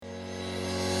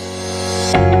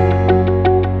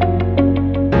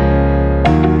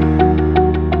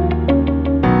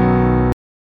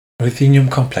Ruthenium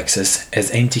complexes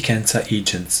as anti-cancer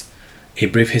agents. A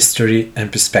brief history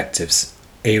and perspectives.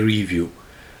 A review.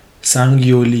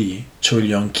 Sang-Yu Lee,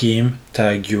 Cholyong Kim,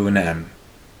 Ta-Gyu Nam.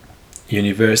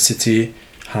 University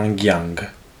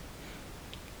Hanyang,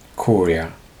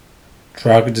 Korea.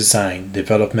 Drug Design,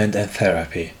 Development and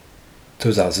Therapy,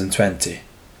 2020.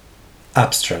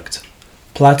 Abstract.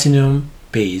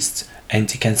 Platinum-based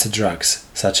anti-cancer drugs,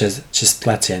 such as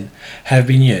cisplatin, have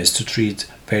been used to treat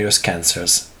various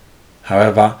cancers.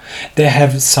 However, they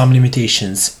have some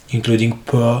limitations, including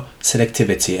poor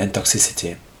selectivity and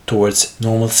toxicity towards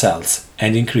normal cells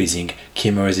and increasing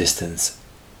chemoresistance.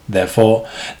 Therefore,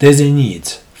 there is a need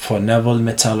for novel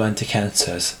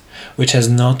metallo-anticancers, which has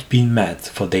not been met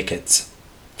for decades.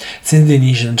 Since the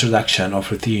initial introduction of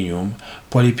ruthenium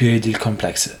polypyridyl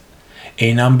complex,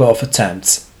 a number of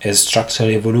attempts at structural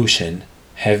evolution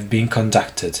have been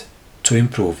conducted to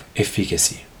improve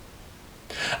efficacy.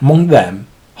 Among them,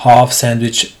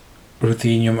 half-sandwich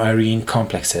ruthenium-arene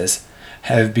complexes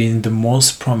have been the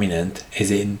most prominent as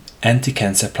an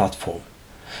anti-cancer platform.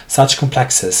 Such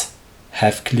complexes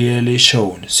have clearly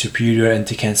shown superior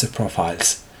anti-cancer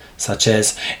profiles, such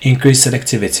as increased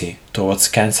selectivity towards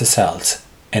cancer cells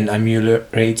and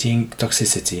ameliorating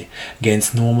toxicity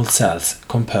against normal cells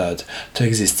compared to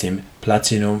existing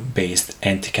platinum-based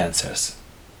anti-cancers.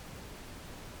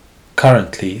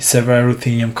 Currently, several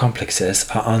ruthenium complexes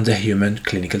are under human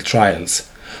clinical trials.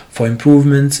 For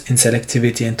improvements in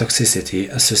selectivity and toxicity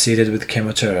associated with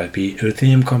chemotherapy,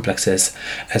 ruthenium complexes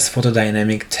as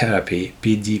photodynamic therapy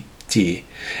 (PDT)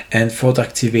 and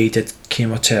photoactivated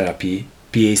chemotherapy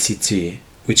 (PACT),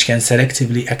 which can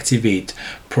selectively activate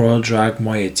prodrug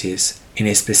moieties in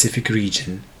a specific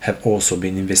region, have also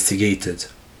been investigated.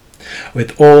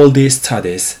 With all these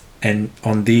studies and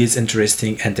on these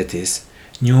interesting entities,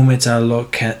 new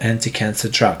metallo-anti-cancer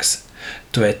drugs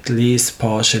to at least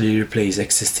partially replace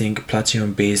existing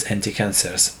platinum-based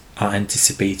anti-cancers are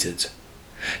anticipated.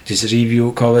 This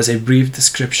review covers a brief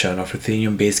description of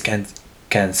ruthenium-based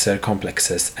cancer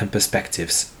complexes and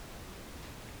perspectives.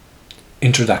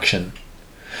 Introduction.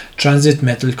 Transit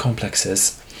metal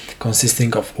complexes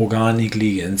consisting of organic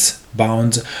ligands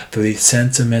bound to the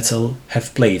center metal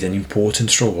have played an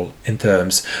important role in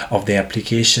terms of their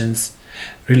applications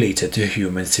related to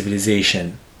human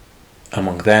civilization.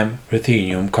 Among them,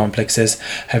 ruthenium complexes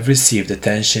have received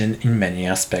attention in many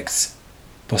aspects.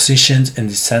 Positioned in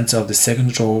the center of the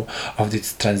second row of the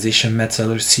transition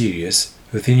metal series,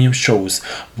 ruthenium shows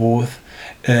both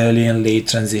early and late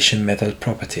transition metal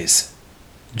properties.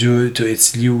 Due to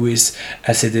its Lewis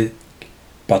acidic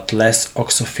but less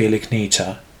oxophilic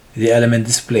nature, the element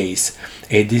displays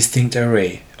a distinct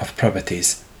array of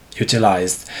properties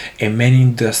utilized in many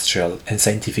industrial and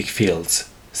scientific fields,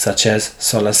 such as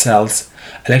solar cells,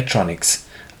 electronics,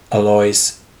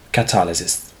 alloys,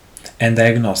 catalysis, and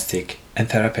diagnostic and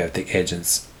therapeutic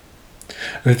agents.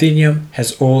 Ruthenium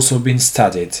has also been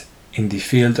studied in the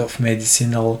field of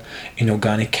medicinal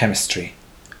inorganic chemistry,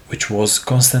 which was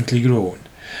constantly grown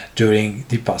during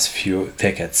the past few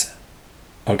decades.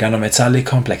 Organometallic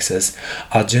complexes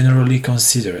are generally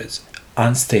considered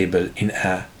unstable in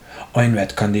air or in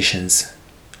wet conditions.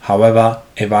 However,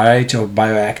 a variety of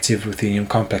bioactive ruthenium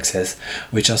complexes,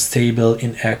 which are stable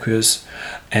in aqueous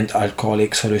and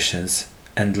alcoholic solutions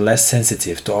and less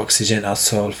sensitive to oxygen or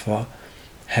sulfur,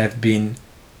 have been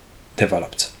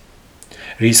developed.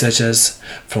 Researchers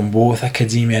from both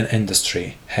academia and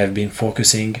industry have been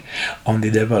focusing on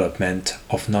the development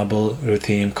of novel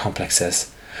ruthenium complexes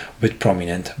with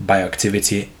prominent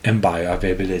bioactivity and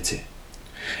bioavailability.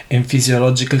 In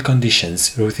physiological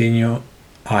conditions, ruthenium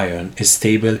ion is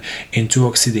stable in two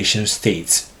oxidation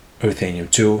states,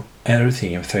 ruthenium-2 and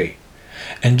ruthenium-3,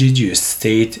 and reduced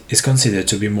state is considered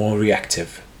to be more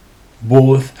reactive.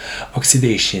 Both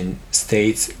oxidation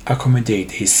states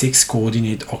accommodate a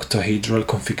 6-coordinate octahedral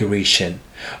configuration,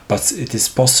 but it is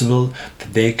possible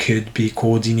that they could be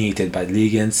coordinated by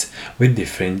ligands with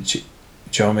different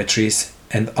geometries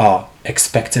and are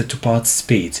expected to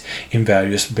participate in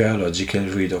various biological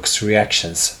redox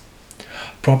reactions.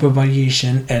 Proper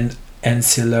variation and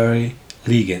ancillary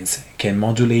ligands can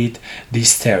modulate the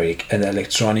steric and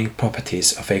electronic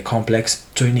properties of a complex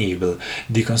to enable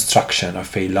the construction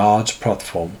of a large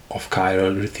platform of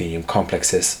chiral ruthenium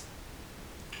complexes.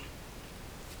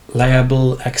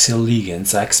 Liable axial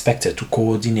ligands are expected to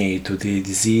coordinate to the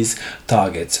disease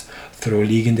targets through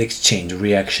ligand exchange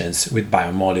reactions with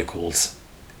biomolecules.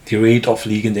 The rate of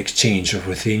ligand exchange of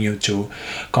ruthenium-2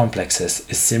 complexes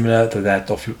is similar to that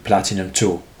of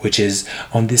platinum-2, which is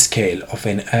on the scale of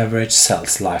an average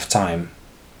cell's lifetime.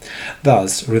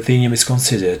 Thus, ruthenium is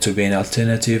considered to be an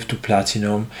alternative to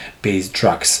platinum-based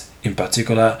drugs In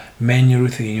particular, many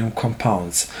ruthenium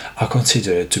compounds are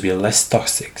considered to be less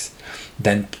toxic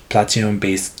than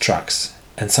platinum-based drugs,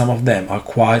 and some of them are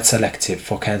quite selective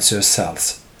for cancerous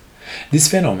cells. This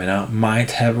phenomena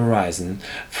might have arisen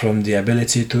from the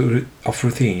ability of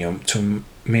ruthenium to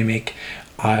mimic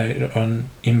iron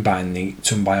in binding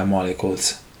to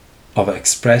biomolecules of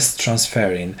expressed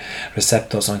transferrin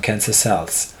receptors on cancer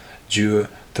cells due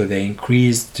to the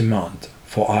increased demand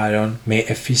for iron may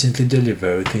efficiently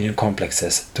deliver ruthenium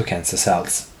complexes to cancer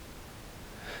cells.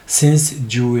 Since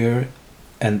Dewar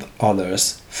and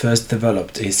others first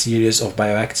developed a series of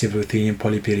bioactive ruthenium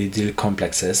polypyridyl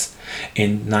complexes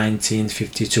in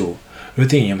 1952,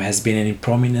 ruthenium has been a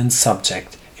prominent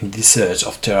subject in the search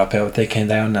of therapeutic and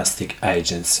diagnostic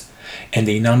agents, and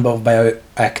a number of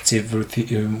bioactive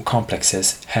ruthenium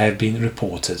complexes have been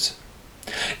reported.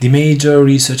 The major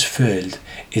research field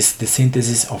is the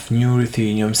synthesis of new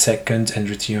ruthenium second and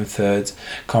ruthenium third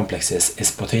complexes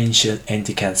as potential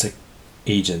anti-cancer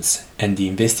agents and the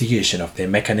investigation of their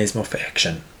mechanism of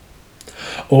action.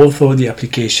 Although the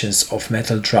applications of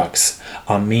metal drugs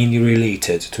are mainly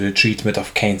related to the treatment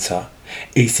of cancer,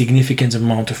 a significant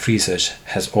amount of research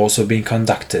has also been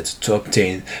conducted to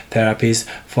obtain therapies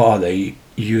for other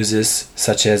uses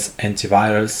such as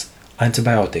antivirals,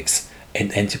 antibiotics,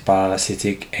 and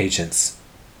antiparasitic agents.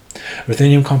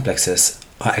 Ruthenium complexes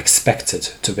are expected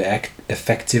to be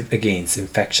effective against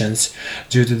infections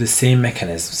due to the same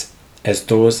mechanisms as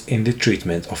those in the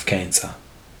treatment of cancer.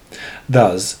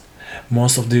 Thus,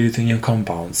 most of the ruthenium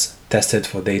compounds tested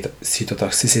for their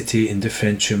cytotoxicity in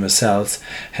different tumor cells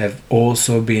have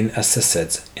also been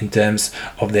assessed in terms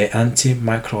of their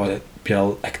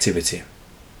antimicrobial activity.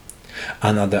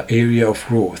 Another area of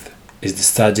growth is the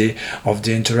study of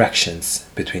the interactions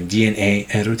between DNA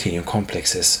and ruthenium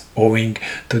complexes owing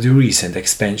to the recent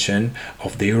expansion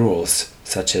of their roles,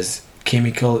 such as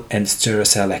chemical and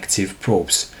stereoselective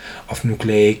probes of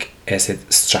nucleic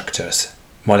acid structures,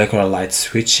 molecular light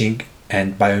switching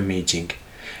and bioimaging,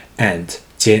 and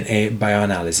DNA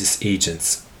bioanalysis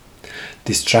agents.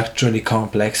 The structurally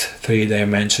complex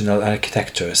three-dimensional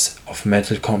architectures of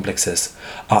metal complexes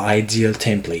are ideal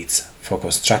templates for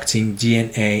constructing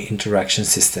DNA interaction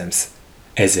systems.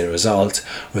 As a result,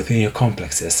 ruthenium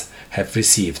complexes have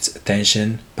received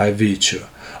attention by virtue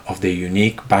of their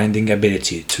unique binding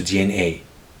ability to DNA,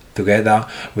 together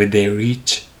with their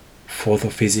rich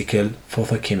photophysical,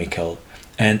 photochemical,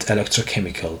 and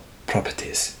electrochemical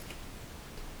properties.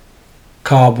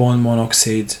 Carbon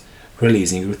monoxide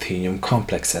releasing ruthenium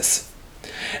complexes.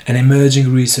 An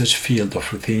emerging research field of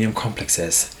ruthenium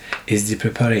complexes is the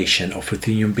preparation of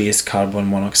ruthenium-based carbon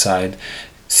monoxide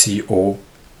CO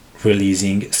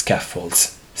releasing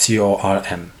scaffolds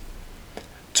 (CORM)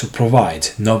 to provide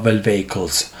novel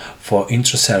vehicles for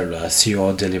intracellular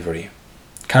CO delivery.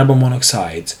 Carbon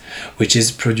monoxide, which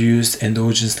is produced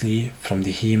endogenously from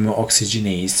the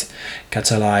hemooxygenase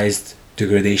catalyzed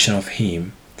degradation of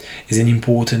heme, is an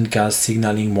important gas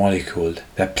signaling molecule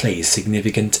that plays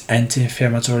significant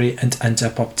anti-inflammatory and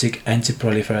anti-apoptic,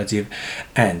 anti-proliferative,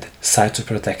 and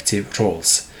cytoprotective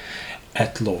roles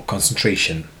at low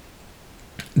concentration.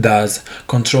 Thus,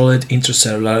 controlled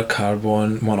intracellular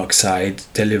carbon monoxide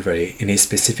delivery in a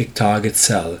specific target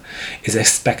cell is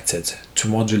expected to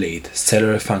modulate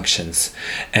cellular functions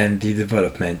and the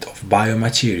development of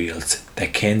biomaterials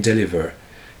that can deliver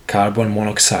carbon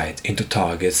monoxide into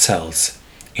target cells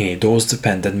in a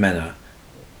dose-dependent manner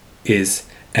is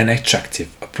an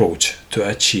attractive approach to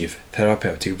achieve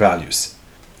therapeutic values.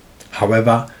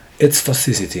 However, its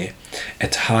toxicity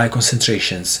at high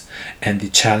concentrations and the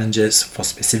challenges for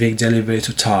specific delivery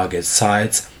to target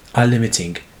sites are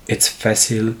limiting its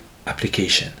facile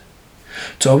application.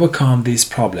 To overcome these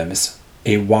problems,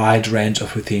 a wide range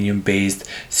of ruthenium-based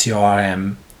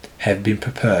CORM have been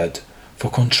prepared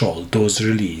for controlled dose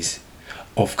release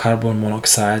of carbon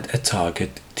monoxide at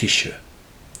target tissue.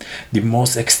 The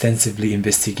most extensively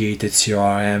investigated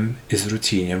CORM is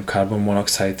ruthenium carbon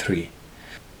monoxide 3,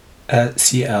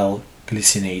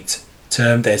 Cl-glycinate,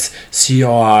 termed as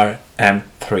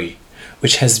CORM3,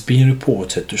 which has been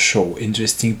reported to show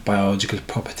interesting biological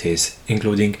properties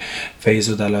including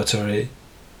vasodilatory,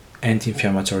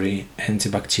 anti-inflammatory,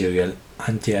 antibacterial,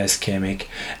 anti-ischemic,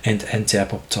 and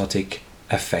anti-apoptotic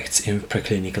effects in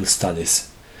preclinical studies.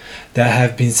 There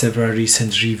have been several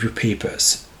recent review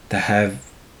papers that have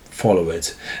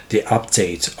followed the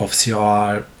update of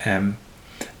CORM.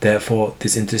 Therefore,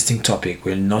 this interesting topic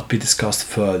will not be discussed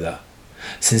further.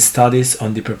 since studies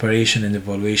on the preparation and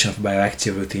evaluation of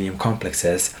bioactive ruthenium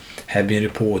complexes have been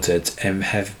reported and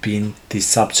have been the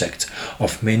subject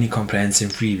of many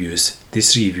comprehensive reviews.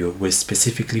 This review will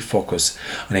specifically focus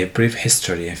on a brief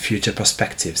history and future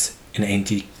perspectives in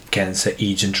anti-cancer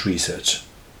agent research.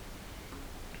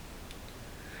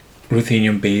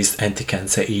 Ruthenium-based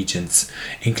anti-cancer agents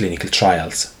in clinical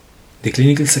trials. The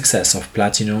clinical success of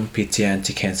platinum-PET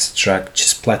anti-cancer drug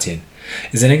cisplatin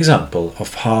is an example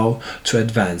of how to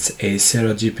advance a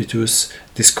serendipitous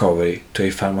discovery to a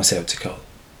pharmaceutical.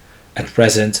 At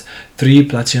present, 3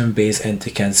 platinum-based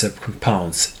anti-cancer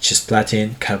compounds,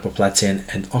 cisplatin, carboplatin,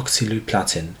 and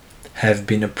oxaliplatin, have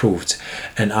been approved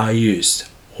and are used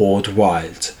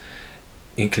worldwide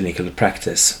in clinical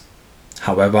practice.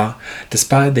 However,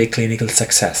 despite their clinical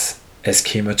success as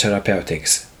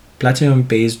chemotherapeutics,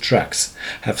 platinum-based drugs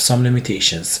have some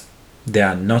limitations. They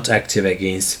are not active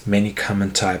against many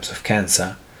common types of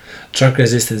cancer. Drug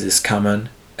resistance is common,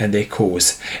 and they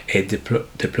cause a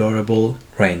deplorable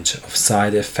range of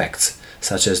side effects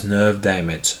such as nerve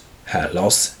damage, hair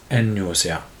loss, and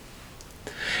nausea.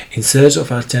 In search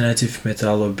of alternative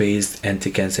metallo-based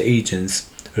anti-cancer agents,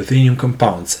 ruthenium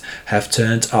compounds have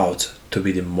turned out to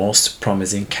be the most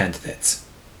promising candidates.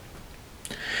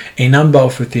 A number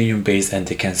of ruthenium-based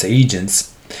anti-cancer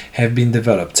agents have been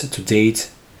developed to date,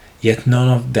 yet none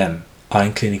of them are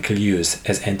in clinical use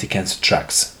as anti-cancer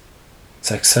drugs.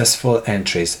 Successful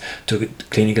entries to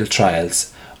clinical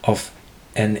trials of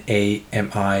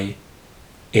NAMIA,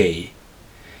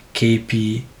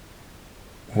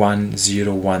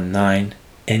 KP1019,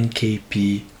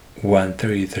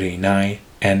 NKP1339,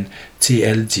 and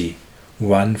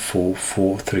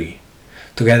TLD1443,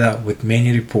 together with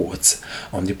many reports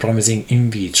on the promising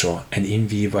in vitro and in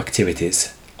vivo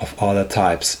activities of other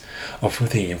types of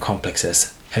ruthenium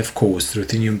complexes, have caused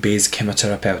ruthenium-based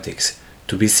chemotherapeutics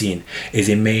to be seen as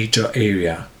a major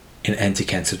area in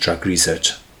anti-cancer drug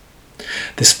research.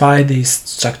 Despite this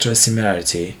structural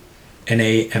similarity,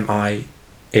 NAMIA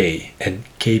and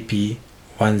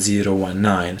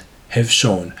KP1019 have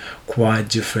shown quite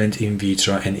different in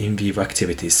vitro and in vivo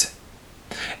activities.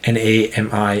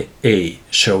 NAMIA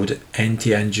showed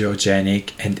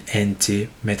anti-angiogenic and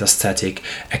anti-metastatic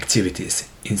activities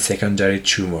in secondary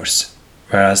tumors,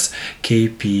 whereas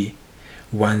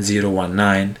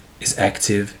KP1019 is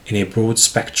active in a broad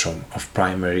spectrum of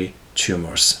primary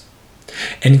tumors.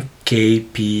 And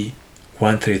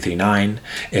KP1339,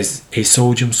 as a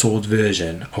sodium salt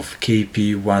version of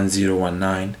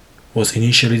KP1019, was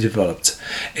initially developed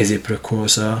as a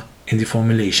precursor in the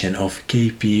formulation of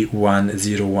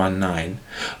KP1019,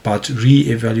 but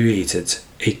re-evaluated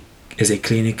as a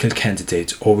clinical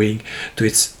candidate owing to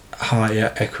its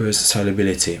higher aqueous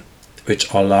solubility,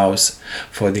 which allows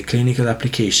for the clinical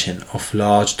application of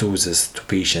large doses to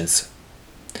patients.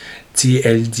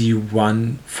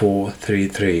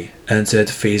 TLD1433 entered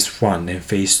phase 1 and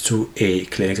phase 2A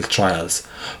clinical trials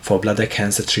for bladder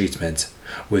cancer treatment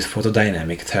with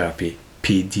photodynamic therapy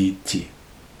 (PDT).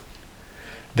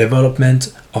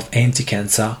 Development of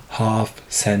anti-cancer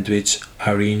half-sandwich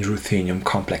arene ruthenium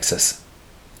complexes.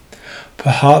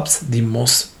 Perhaps the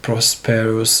most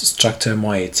prosperous structural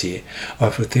moiety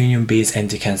of ruthenium-based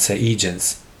anti-cancer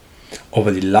agents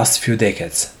over the last few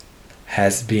decades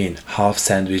has been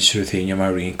half-sandwich ruthenium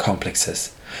arene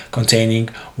complexes containing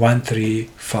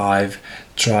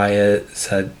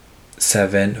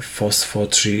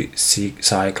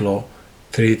 1,3,5-triazide-7-phospho-3-cyclo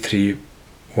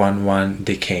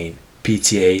 3311-decane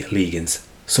PTA ligands,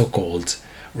 so-called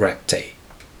REPTA.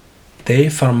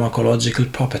 Their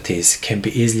pharmacological properties can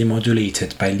be easily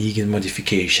modulated by ligand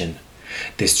modification.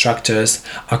 The structures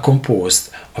are composed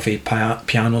of a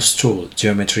piano stool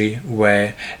geometry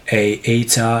where a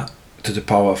eta to the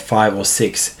power 5 or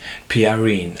 6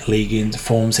 p-arene ligand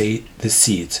forms the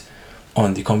seat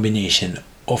on the combination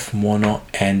of mono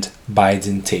and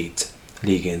bidentate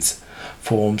ligands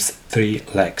forms 3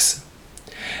 legs.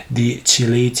 The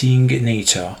chelating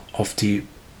nature of the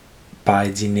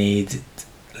bidentate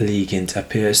ligand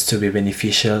appears to be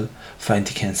beneficial for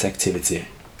anti-cancer activity.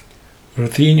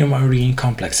 Ruthenium arene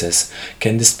complexes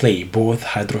can display both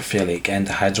hydrophilic and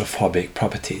hydrophobic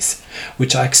properties,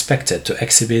 which are expected to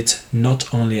exhibit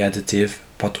not only additive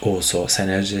but also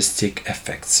synergistic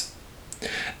effects.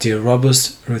 The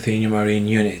robust ruthenium arene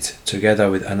unit,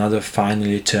 together with another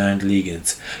finely turned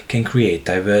ligands, can create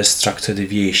diverse structure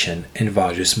deviation in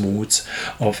various modes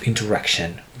of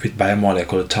interaction with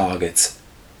biomolecular targets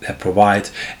that provide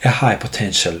a high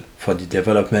potential for the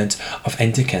development of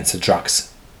anti-cancer drugs.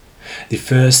 The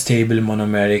first stable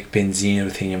monomeric benzene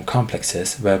ruthenium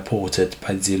complexes were reported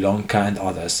by Zielonka and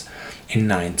others in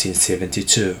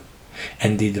 1972.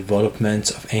 and the development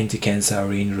of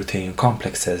anti-cancerine ruthenium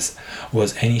complexes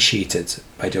was initiated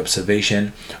by the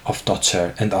observation of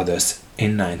Tocher and others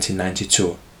in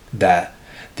 1992 that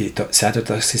the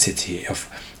cytotoxicity of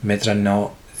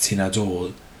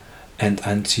metronidazole and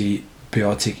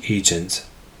antibiotic agents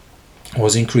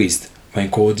was increased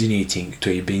when coordinating to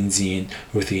a benzene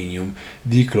ruthenium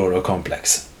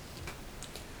dichlorocomplex.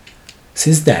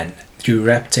 Since then, the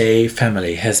Reptae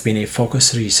family has been a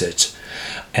focus research,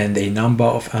 and a number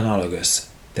of analogues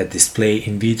that display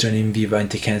in vitro and in vivo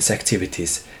anti-cancer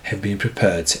activities have been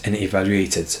prepared and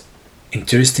evaluated.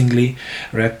 Interestingly,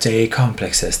 Reptae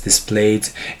complexes displayed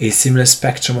a similar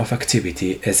spectrum of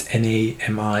activity as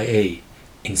NAMIA,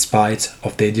 in spite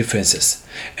of their differences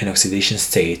in oxidation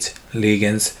state,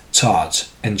 ligands, charge,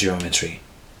 and geometry.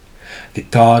 The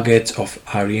target of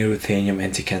arene ruthenium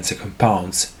anti-cancer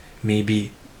compounds may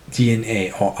be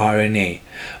DNA or RNA,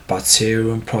 but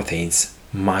serum proteins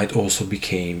might also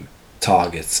become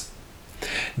targets.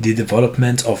 The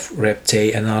development of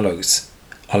Reptae analogues,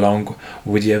 along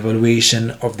with the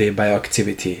evaluation of their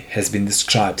bioactivity, has been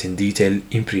described in detail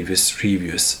in previous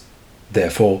reviews.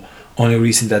 Therefore, only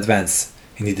recent advances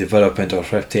in the development of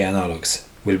Reptae analogues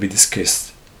will be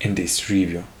discussed in this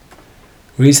review.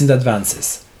 Recent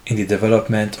advances in the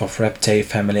development of Reptae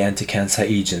family anti-cancer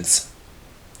agents.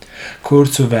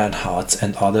 Kurt Wernhardt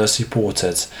and others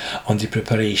reported on the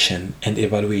preparation and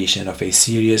evaluation of a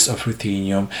series of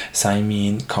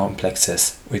ruthenium-thymine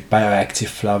complexes with bioactive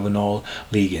flavonol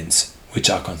ligands,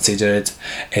 which are considered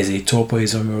as a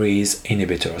topoisomerase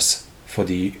inhibitors for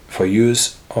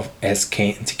use as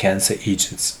anti-cancer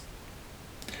agents.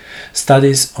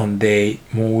 Studies on their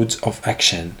modes of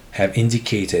action have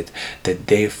indicated that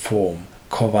they form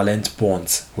covalent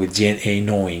bonds with DNA,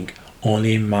 knowing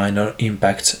only minor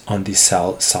impact on the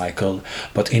cell cycle,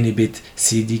 but inhibit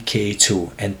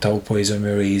CDK2 and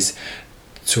topoisomerase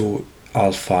 2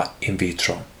 alpha in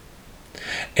vitro.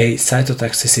 A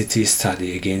cytotoxicity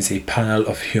study against a panel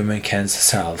of human cancer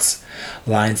cells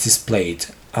lines displayed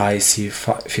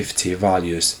IC50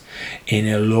 values in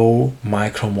a low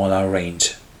micromolar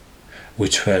range,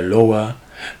 which were lower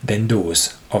than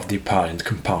those of the parent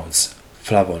compounds,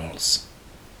 flavonols.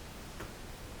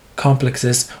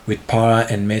 Complexes with para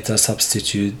and meta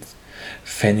substitute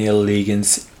phenyl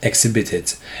ligands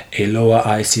exhibited a lower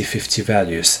IC50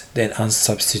 values than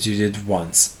unsubstituted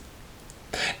ones.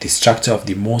 The structure of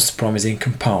the most promising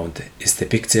compound is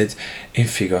depicted in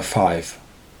Figure 5.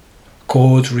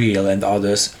 Cord, Reel and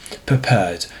others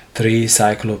prepared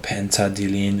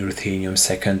 3-cyclopentadiene ruthenium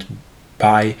second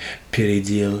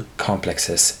bipyridyl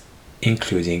complexes,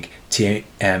 including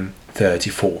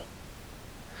TM34.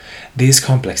 These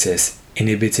complexes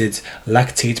inhibited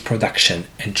lactate production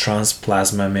and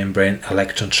transplasma membrane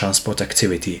electron transport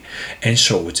activity and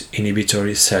showed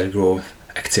inhibitory cell growth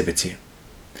activity.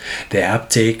 Their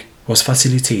uptake was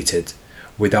facilitated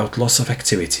without loss of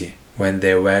activity when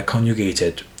they were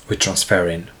conjugated with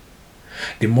transferrin.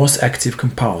 The most active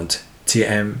compound,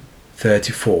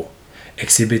 TM34,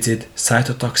 exhibited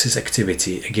cytotoxic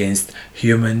activity against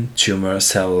human tumor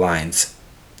cell lines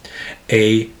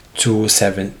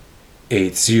A2780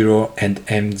 and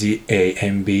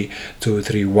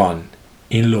MDA-MB231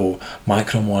 in low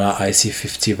micromolar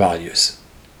IC50 values.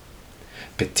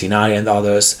 Pettinari and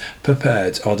others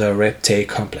prepared other Reptae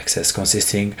complexes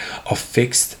consisting of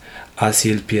fixed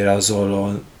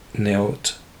acylpyrazolone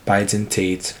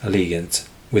bidentate ligands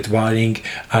with varying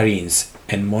arenes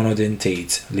and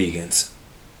monodentate ligands.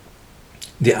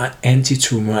 The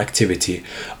anti-tumor activity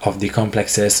of the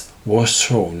complexes was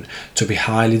shown to be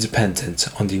highly dependent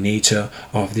on the nature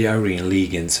of the arene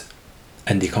ligands,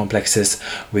 and the complexes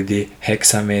with the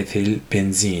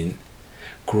hexamethylbenzene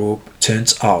group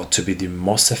turns out to be the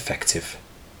most effective.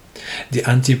 The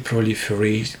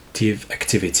anti-proliferative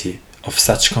activity of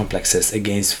such complexes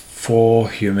against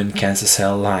 4 human cancer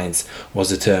cell lines was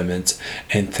determined,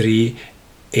 and 3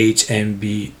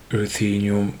 HMB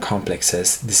ruthenium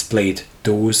complexes displayed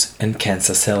dose and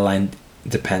cancer cell line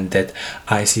dependent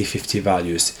IC50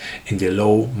 values in the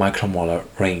low micromolar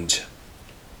range.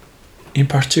 In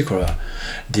particular,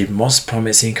 the most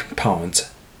promising compound,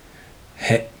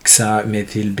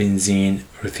 hexamethylbenzene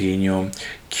ruthenium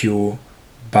Q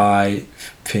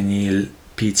biphenyl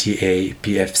PTA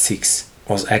PF6,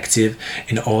 was active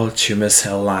in all tumor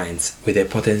cell lines with a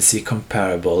potency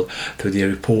comparable to the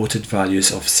reported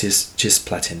values of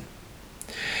cisplatin.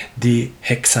 The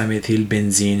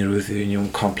hexamethylbenzene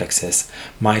ruthenium complexes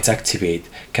might activate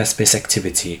caspase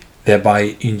activity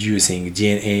thereby inducing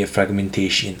DNA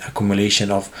fragmentation,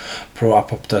 accumulation of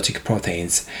pro-apoptotic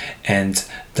proteins, and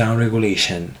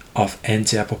downregulation of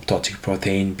anti-apoptotic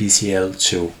protein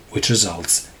BCL2, which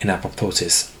results in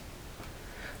apoptosis.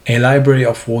 A library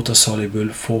of water-soluble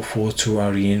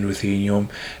 4,4,2-arene ruthenium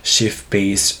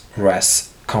Schiff-base RAS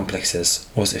complexes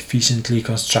was efficiently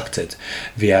constructed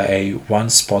via a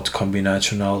one-spot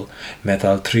combinational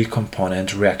metal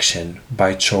 3-component reaction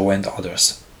by Cho and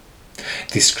others.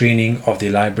 The screening of the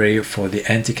library for the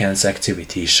anti-cancer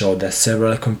activity showed that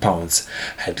several compounds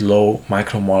had low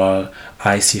micromolar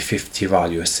IC50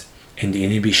 values in the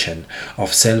inhibition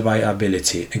of cell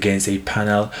viability against a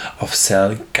panel of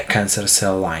cancer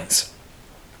cell lines.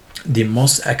 The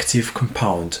most active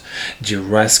compound, the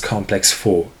RAS complex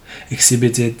 4,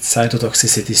 exhibited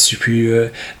cytotoxicity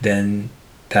superior than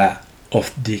that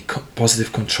of the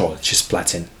positive control,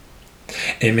 cisplatin.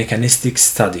 A mechanistic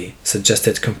study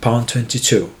suggested compound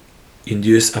 22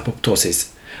 induced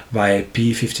apoptosis via a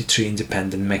p53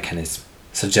 independent mechanism,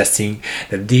 suggesting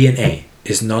that DNA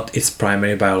is not its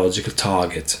primary biological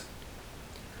target.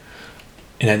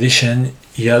 In addition,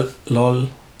 Yelol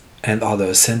and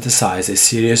others synthesized a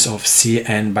series of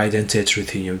CN bidentate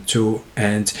ruthenium-2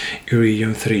 and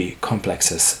iridium-3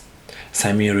 complexes,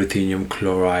 cymiruthenium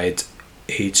chloride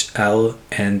HL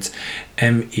and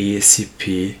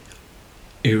MECP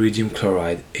iridium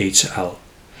chloride HL,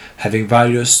 having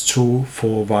values true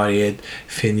for varied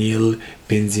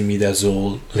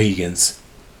phenylbenzimidazole ligands.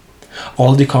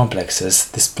 All the complexes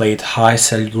displayed high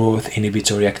cell growth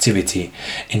inhibitory activity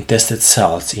in tested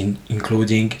cells,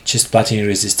 including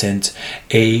cisplatin-resistant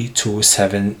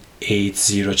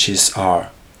A2780-CIS-R.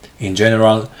 In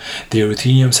general, the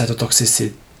ruthenium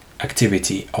cytotoxic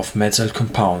activity of metal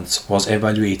compounds was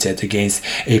evaluated against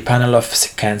a panel of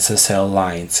cancer cell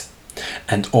lines,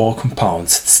 and all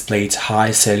compounds displayed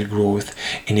high cell growth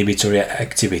inhibitory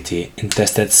activity in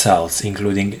tested cells,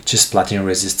 including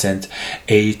cisplatin-resistant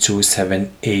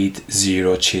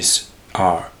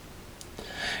A2780-CIS-R.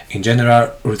 In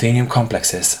general, ruthenium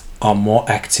complexes are more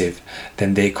active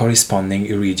than their corresponding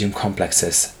iridium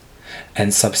complexes,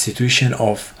 and substitution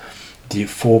of the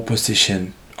 4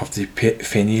 position of the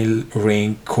phenyl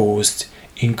ring caused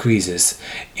increases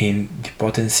in the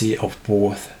potency of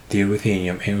both the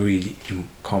ruthenium and iridium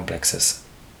complexes.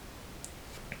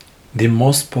 The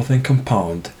most potent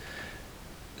compound,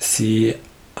 CIM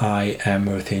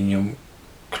ruthenium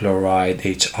chloride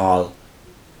HL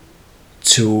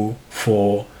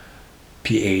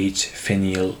 2,4-PH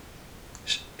phenyl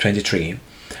 23,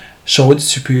 showed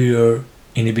superior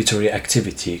inhibitory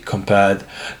activity compared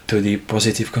to the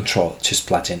positive control,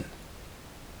 cisplatin.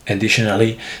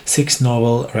 Additionally, 6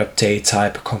 novel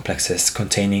reptide-type complexes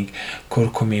containing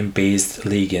curcumin-based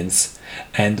ligands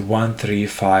and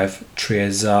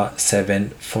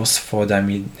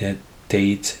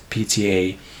 1,3,5-triaza-7-phosphodimidate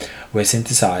PTA were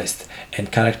synthesized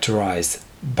and characterized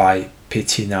by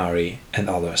Pettinari and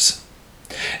others.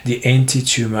 The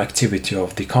anti-tumor activity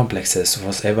of the complexes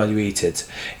was evaluated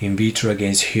in vitro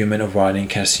against human ovarian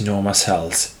carcinoma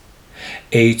cells,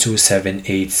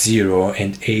 A2780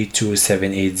 and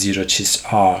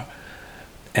A2780-CIS-R,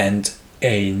 and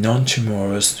a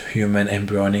non-tumorous human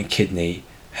embryonic kidney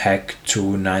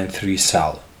HEC293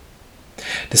 cell.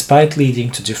 Despite leading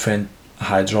to different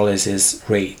hydrolysis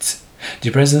rates,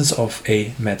 the presence of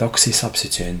a methoxy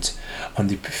substituent on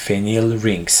the phenyl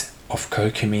rings of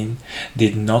curcumin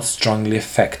did not strongly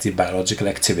affect the biological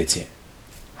activity.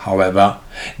 However,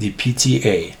 the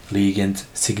PTA ligand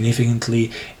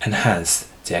significantly enhanced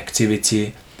the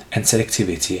activity and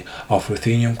selectivity of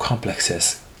ruthenium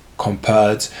complexes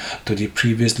compared to the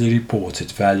previously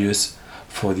reported values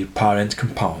for the parent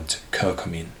compound,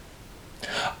 curcumin.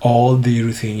 All the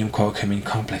ruthenium curcumin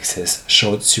complexes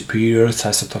showed superior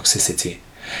cytotoxicity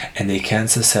and a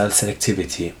cancer cell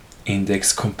selectivity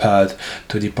index compared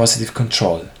to the positive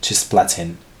control,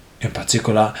 cisplatin, in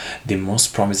particular the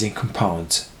most promising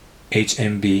compound,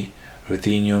 HMB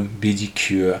ruthenium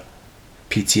BDQ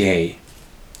PTA,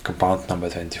 compound number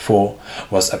 24,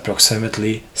 was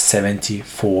approximately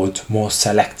 70-fold more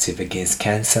selective against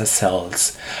cancer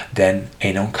cells than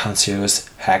a non-cancerous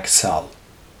HEC cell.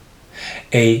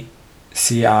 A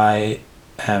CIM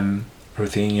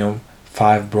ruthenium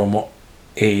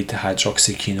 5-bromo-8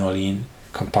 hydroxyquinoline,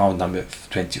 compound number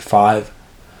 25,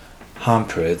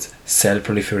 hampered cell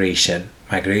proliferation,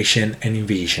 migration, and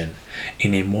invasion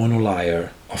in a monolayer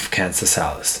of cancer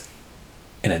cells.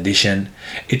 In addition,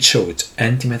 it showed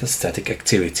antimetastatic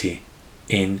activity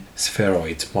in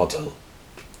spheroid model.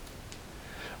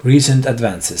 Recent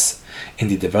advances in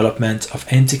the development of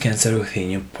anti-cancer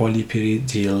ruthenium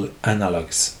polypyridyl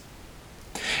analogues.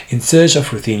 In search of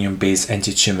ruthenium-based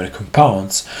anti-tumor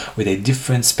compounds with a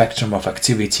different spectrum of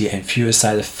activity and fewer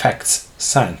side effects,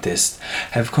 scientists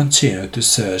have continued to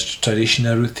search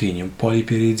traditional ruthenium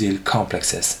polypyridyl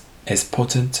complexes as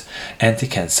potent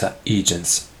anti-cancer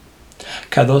agents.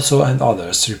 Cardoso and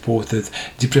others reported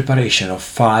the preparation of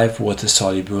 5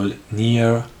 water-soluble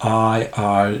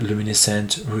near-IR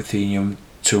luminescent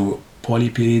ruthenium-2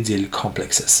 polypyridyl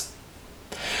complexes.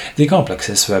 The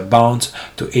complexes were bound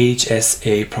to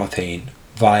HSA protein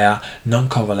via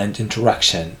non-covalent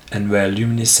interaction and were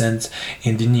luminescent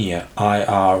in the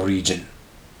near-IR region.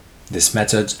 This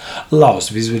method allows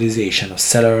visualization of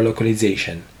cellular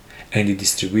localization and the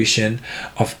distribution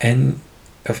of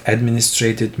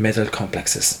administered metal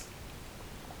complexes.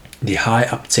 The high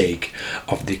uptake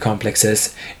of the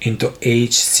complexes into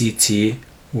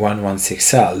HCT116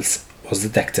 cells was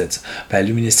detected by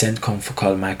luminescent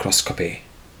confocal microscopy.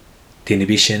 The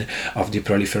inhibition of the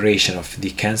proliferation of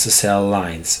the cancer cell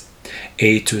lines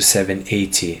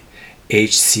A2780,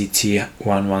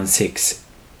 HCT116,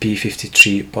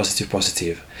 P53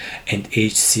 positive and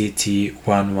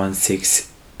HCT116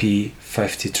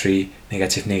 P53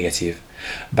 negative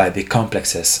by the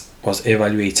complexes was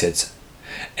evaluated,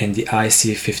 and the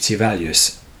IC50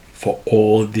 values for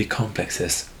all the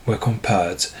complexes were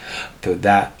compared to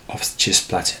that of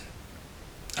cisplatin.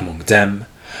 Among them,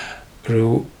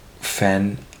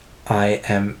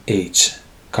 RuFeN-IMH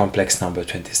complex number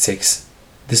 26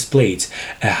 displayed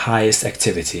a highest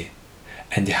activity,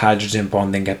 and the hydrogen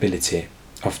bonding ability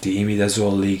of the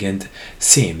imidazole ligand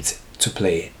seemed to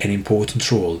play an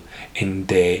important role in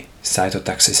their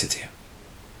cytotoxicity.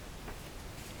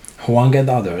 Huang and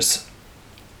others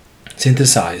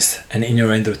synthesized an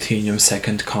inherent ruthenium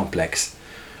second complex,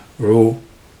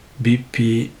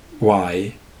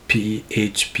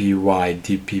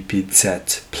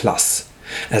 RuBPY-PHPY-DPPZ+,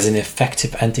 as an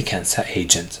effective anti-cancer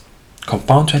agent.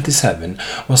 Compound 27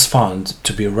 was found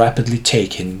to be rapidly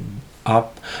taken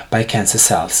up by cancer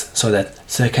cells so that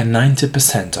circa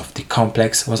 90% of the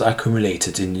complex was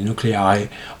accumulated in the nuclei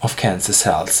of cancer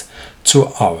cells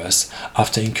 2 hours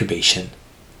after incubation.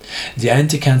 The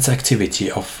anti-cancer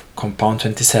activity of compound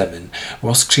 27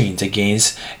 was screened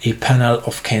against a panel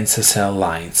of cancer cell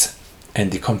lines,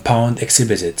 and the compound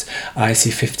exhibited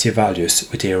IC50 values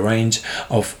with a range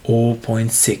of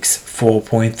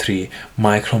 0.6–4.3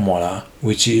 micromolar,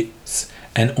 which is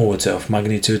an order of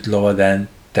magnitude lower than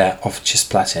that of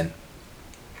cisplatin.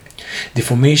 The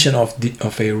formation of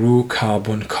a Ru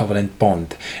carbon covalent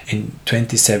bond in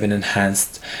 27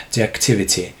 enhanced the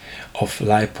activity of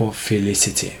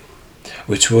lipophilicity,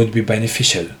 which would be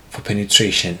beneficial for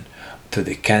penetration to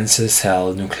the cancer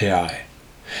cell nuclei.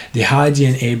 The high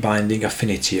DNA binding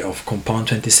affinity of compound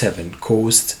 27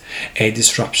 caused a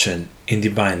disruption in the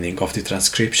binding of the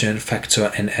transcription factor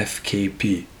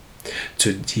NFKP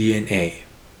to DNA,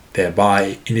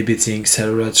 thereby inhibiting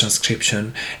cellular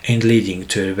transcription and leading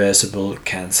to irreversible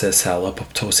cancer cell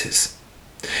apoptosis.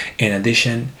 In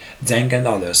addition, Zhang and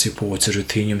others reported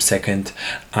ruthenium-2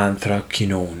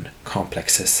 anthraquinone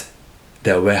complexes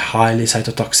that were highly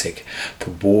cytotoxic to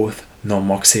both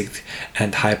normoxic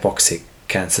and hypoxic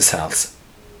cancer cells.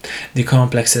 The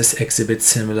complexes exhibit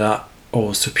similar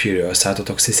or superior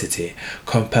cytotoxicity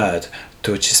compared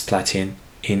to cisplatin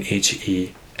in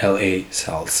HeLa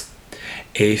cells,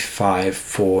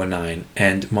 A549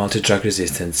 and multidrug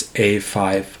resistance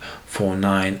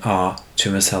A549R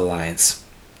tumor cell lines.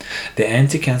 The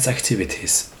anti-cancer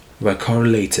activities were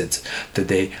correlated to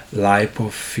the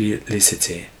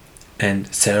lipophilicity and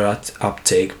cellular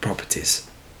uptake properties.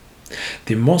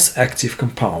 The most active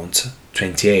compound,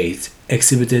 28,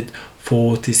 exhibited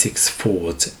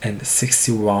 46-fold and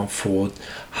 61-fold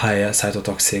higher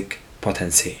cytotoxic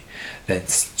potency than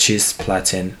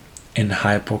cisplatin in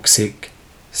hypoxic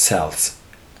cells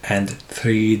and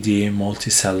 3D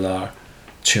multicellular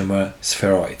tumor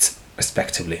spheroids,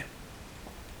 respectively.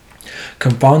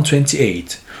 Compound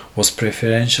 28 was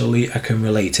preferentially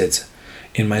accumulated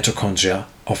in mitochondria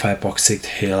of hypoxic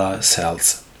HeLa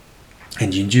cells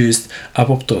and induced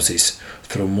apoptosis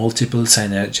through multiple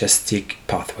synergistic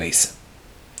pathways.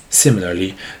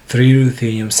 Similarly, 3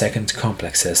 ruthenium-2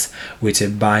 complexes with a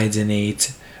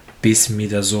bidenate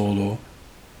bismidazole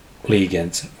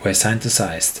ligand were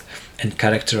synthesized and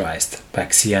characterized by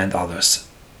Xie and others.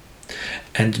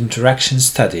 An interaction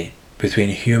study between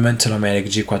human telomeric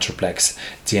G-quadruplex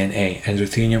DNA and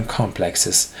ruthenium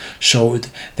complexes showed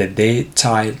that they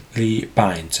tightly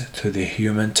bind to the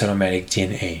human telomeric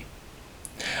DNA.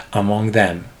 Among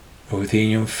them,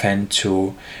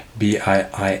 ruthenium-Fen2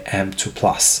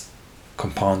 BIIM2+,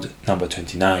 compound number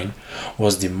 29,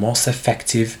 was the most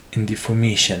effective in the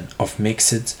formation of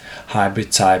mixed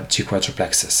hybrid type G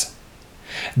quadruplexes.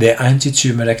 Their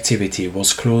anti-tumor activity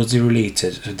was closely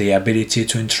related to the ability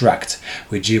to interact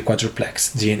with G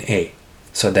quadruplex DNA,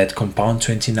 so that compound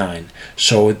 29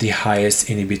 showed the highest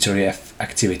inhibitory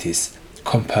activities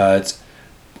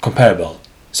comparable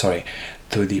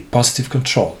to the positive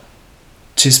control,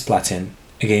 cisplatin,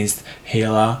 against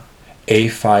HeLa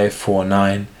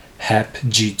A549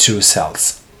 HepG2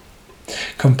 cells.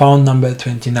 Compound number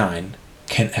 29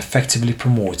 can effectively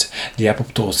promote the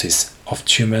apoptosis of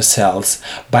tumor cells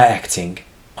by acting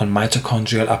on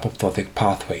mitochondrial apoptotic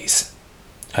pathways.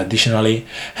 Additionally,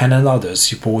 Han and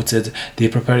others reported the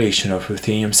preparation of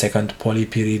ruthenium-2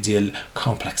 polypyridyl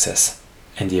complexes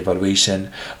and the evaluation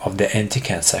of the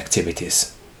anti-cancer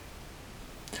activities.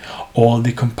 All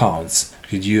the compounds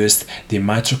reduced the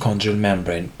mitochondrial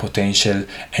membrane potential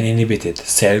and inhibited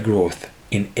cell growth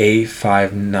in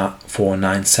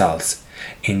A549 cells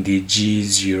in the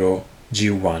G0,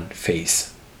 G1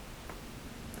 phase.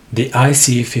 The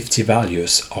IC50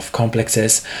 values of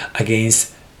complexes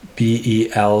against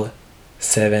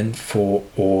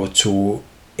BEL7402,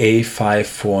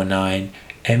 A549,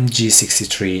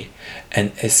 MG63,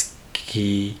 and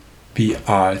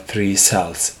SKBR3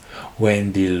 cells were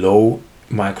in the low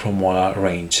micromolar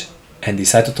range, and the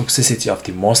cytotoxicity of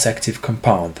the most active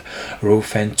compound,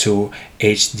 Rufen2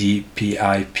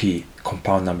 HDPIP,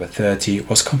 compound number 30,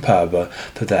 was comparable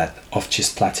to that of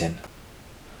cisplatin.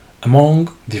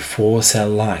 Among the 4 cell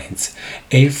lines,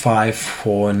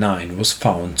 A549 was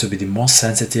found to be the most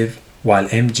sensitive, while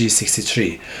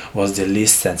MG63 was the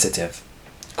least sensitive.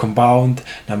 Compound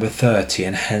number 30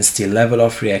 enhanced the level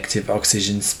of reactive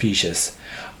oxygen species,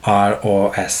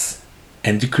 ROS,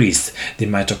 and decreased the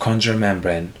mitochondrial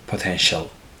membrane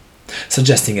potential,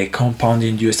 suggesting a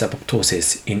compound-induced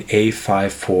apoptosis in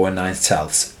A549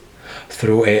 cells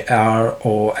through a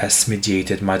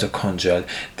ROS-mediated mitochondrial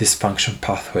dysfunction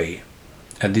pathway.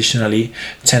 Additionally,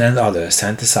 Chen and others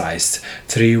synthesized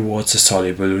 3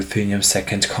 water-soluble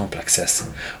ruthenium-2 complexes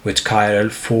with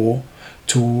chiral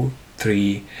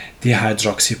 4,2,3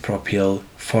 dihydroxypropyl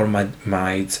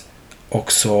formamide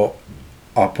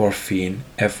oxoaporphine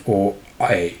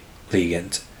FOA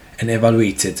ligand and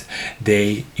evaluated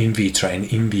their in vitro and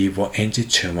in vivo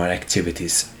anti-tumor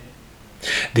activities.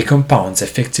 The compounds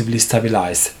effectively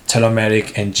stabilized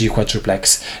telomeric and G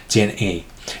quadruplex DNA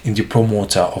in the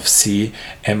promoter of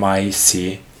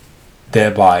c-MYC,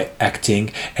 thereby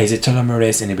acting as a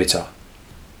telomerase inhibitor.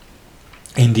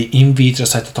 In the in vitro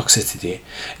cytotoxicity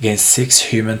against 6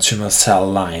 human tumor cell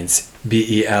lines,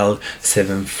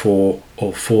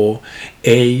 BEL7404,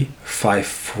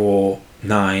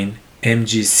 A549,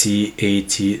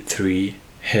 MGC83,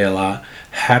 HeLa,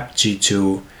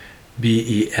 HepG2,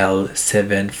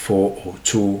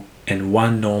 BEL7402, and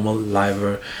 1 normal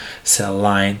liver cell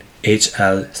line,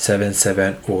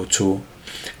 HL7702.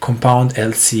 Compound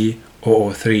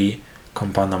LC003,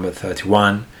 compound number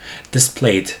 31,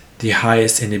 displayed the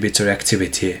highest inhibitory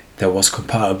activity that was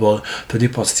comparable to the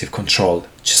positive control,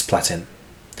 cisplatin.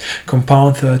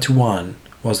 Compound 31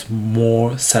 was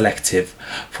more selective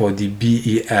for the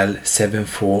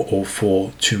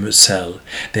BEL7404 tumor cell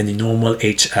than the normal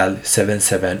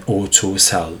HL7702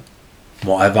 cell.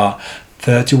 Moreover,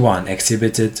 31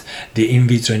 exhibited the in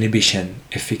vitro inhibition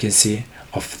efficacy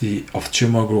of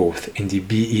tumor growth in the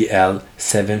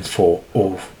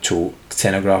BEL7402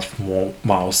 xenograft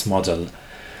mouse model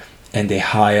and a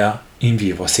higher in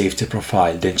vivo safety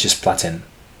profile than cisplatin.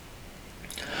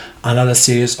 Another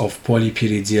series of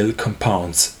polypyridyl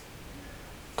compounds,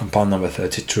 compound number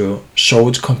 32,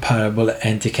 showed comparable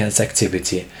anti-cancer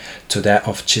activity to that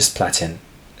of cisplatin,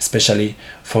 especially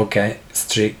for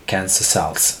gastric cancer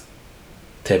cells.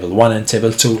 Table 1 and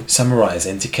Table 2 summarize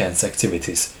anti-cancer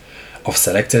activities of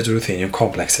selected ruthenium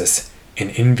complexes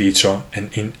in vitro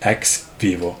and in ex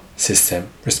vivo system,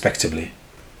 respectively.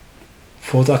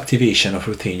 Photoactivation of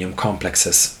ruthenium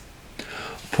complexes.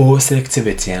 Poor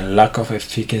selectivity and lack of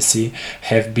efficacy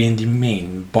have been the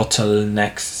main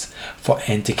bottlenecks for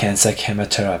anti-cancer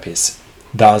chemotherapies.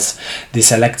 Thus, the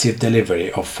selective delivery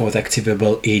of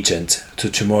photoactivable agent to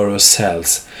tumorous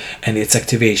cells and its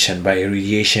activation by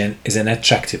irradiation is an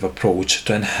attractive approach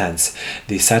to enhance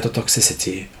the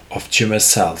cytotoxicity of tumor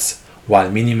cells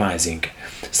while minimizing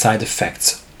side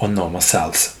effects on normal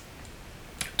cells.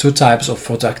 2 types of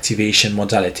photoactivation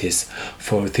modalities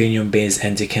for ruthenium-based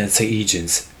anti-cancer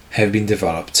agents have been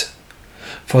developed: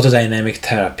 photodynamic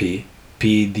therapy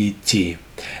 (PDT)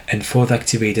 and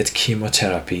photoactivated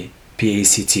chemotherapy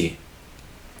 (PACT).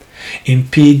 In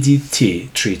PDT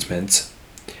treatment,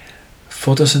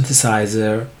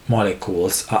 photosynthesizer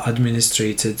molecules are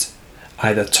administered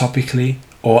either topically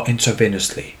or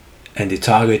intravenously, and the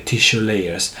target tissue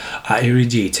layers are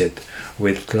irradiated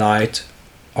with light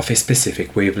of a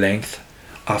specific wavelength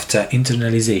after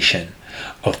internalization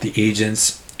of the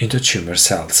agents into tumor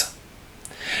cells.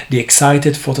 The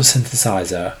excited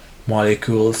photosynthesizer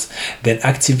molecules then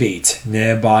activate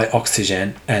nearby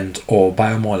oxygen and/or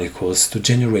biomolecules to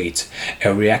generate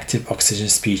a reactive oxygen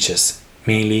species,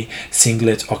 mainly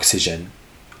singlet oxygen,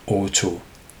 O2,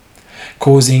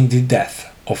 causing the death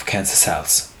of cancer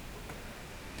cells.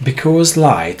 Because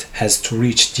light has to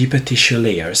reach deeper tissue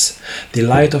layers, the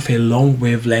light of a long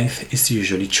wavelength is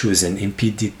usually chosen in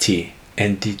PDT,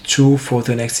 and the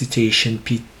two-photon excitation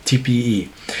TPE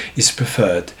is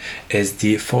preferred as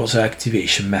the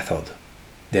photoactivation method.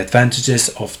 The advantages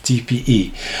of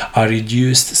TPE are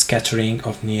reduced scattering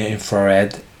of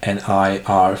near-infrared and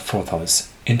IR photons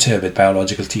in turbid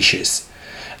biological tissues,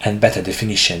 and better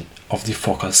definition of the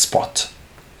focal spot.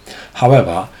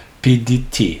 However,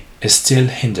 PDT is still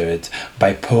hindered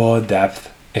by poor depth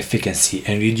efficacy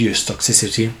and reduced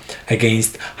toxicity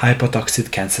against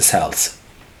hypotoxic cancer cells.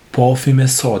 Poor female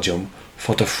sodium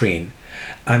photophrin,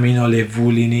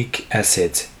 aminolevulinic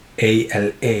acid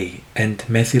ALA, and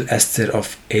methyl ester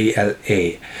of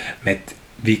ALA,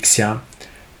 Medvixia,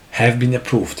 have been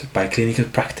approved by clinical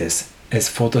practice as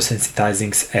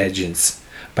photosensitizing agents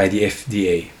by the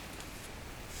FDA.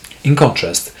 In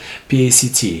contrast,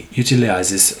 PACT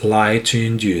utilizes light to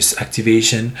induce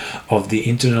activation of the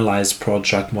internalized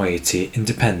prodrug moiety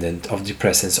independent of the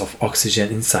presence of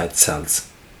oxygen inside cells.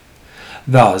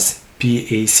 Thus,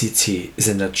 PACT is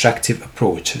an attractive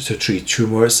approach to treat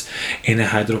tumors in a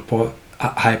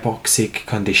hypoxic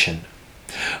condition,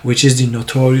 which is the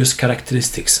notorious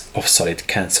characteristics of solid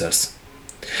cancers.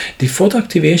 The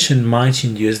photoactivation might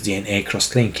induce DNA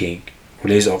cross-linking,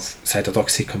 release of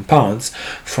cytotoxic compounds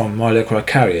from molecular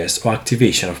carriers, or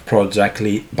activation of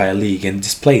prodrug by ligand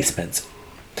displacement.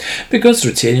 Because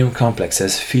ruthenium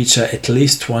complexes feature at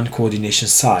least one coordination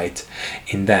site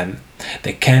in them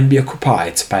that can be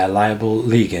occupied by a liable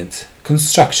ligand,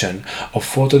 construction of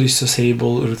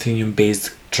photodissociable ruthenium-based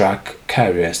drug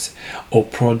carriers or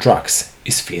prodrugs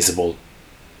is feasible.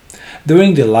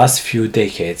 During the last few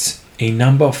decades, a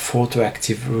number of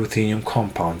photoactive ruthenium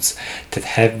compounds that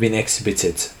have been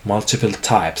exhibited multiple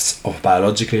types of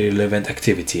biologically relevant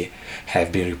activity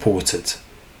have been reported.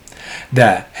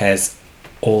 There has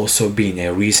also been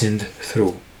a recent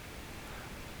thorough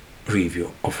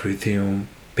review of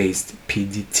ruthenium-based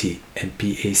PDT and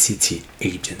PACT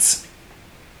agents.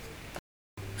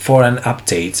 For an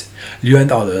update, Liu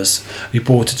and others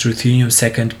reported ruthenium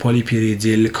second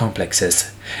polypyridyl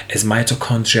complexes as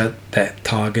mitochondria that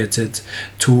targeted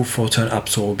two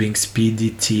photon-absorbing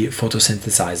PDT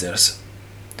photosynthesizers.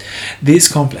 These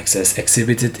complexes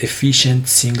exhibited efficient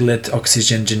singlet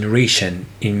oxygen generation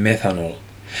in methanol,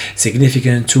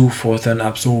 significant two-photon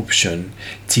absorption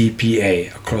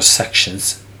TPA across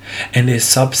sections, and a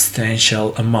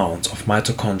substantial amount of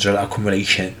mitochondrial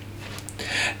accumulation.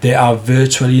 They are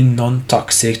virtually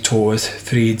non-toxic towards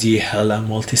 3D HeLa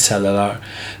multicellular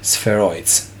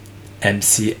spheroids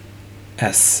MCS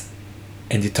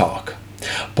in the talk,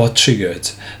 but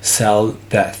triggered cell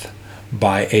death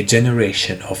by a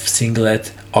generation of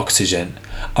singlet oxygen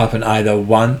upon either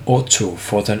one or two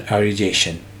photon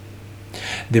irradiation.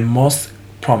 The most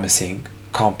promising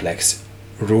complex,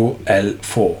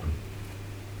 RuL4,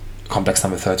 complex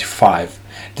number 35,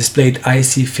 displayed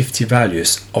IC50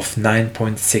 values of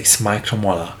 9.6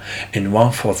 micromolar in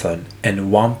 1 photon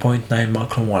and 1.9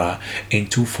 micromolar in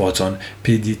 2 photon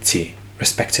PDT,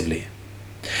 respectively,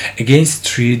 against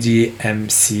 3D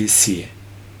MCC,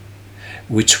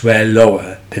 which were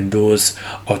lower than those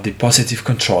of the positive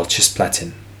control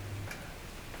cisplatin.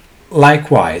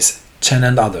 Likewise, Chen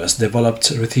and others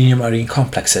developed ruthenium-arene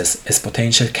complexes as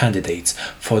potential candidates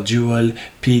for dual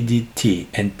PDT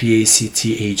and PACT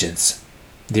agents.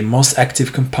 The most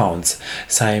active compounds,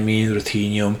 cymene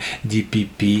ruthenium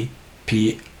DPP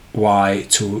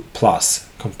PY2+,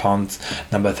 compound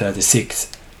number 36,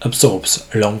 absorbs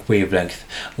long wavelength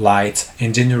light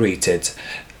and generated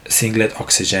singlet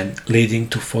oxygen, leading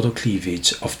to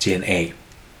photocleavage of DNA.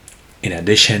 In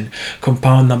addition,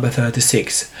 compound number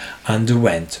 36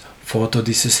 underwent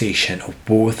photodissociation of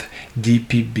both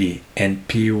DPB and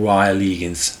PY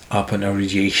ligands upon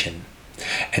irradiation,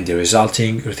 and the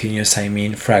resulting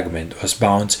ruthenium-cymene fragment was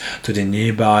bound to the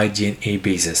nearby DNA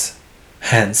bases.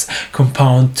 Hence,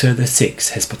 compound 36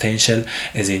 has potential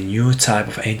as a new type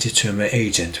of anti-tumor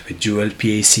agent with dual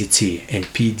PACT and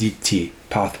PDT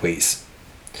pathways.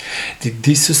 The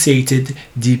dissociated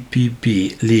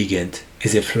DPB ligand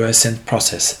is a fluorescent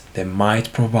process that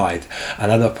might provide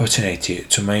another opportunity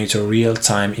to monitor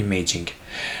real-time imaging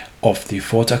of the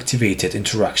photoactivated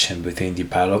interaction between the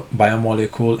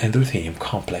biomolecule and ruthenium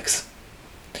complex.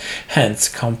 Hence,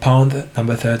 compound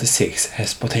number 36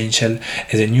 has potential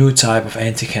as a new type of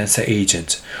anti-cancer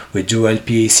agent with dual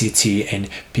PACT and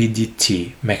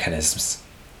PDT mechanisms.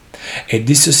 A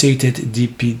dissociated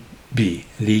DPB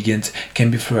ligand can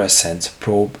be a fluorescent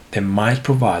probe that might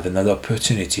provide another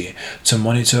opportunity to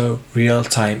monitor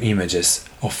real-time images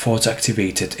of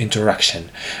photoactivated interaction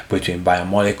between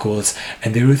biomolecules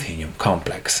and the ruthenium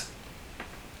complex.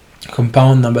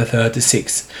 Compound number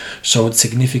 36 showed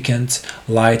significant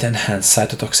light-enhanced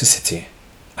cytotoxicity,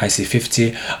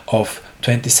 IC50 of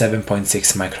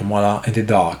 27.6 micromolar in the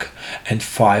dark and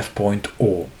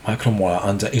 5.0 micromolar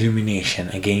under illumination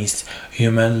against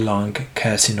human lung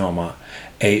carcinoma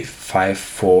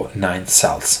A549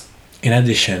 cells. In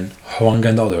addition, Huang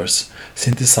and others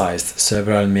synthesized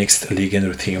several mixed ligand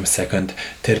ruthenium second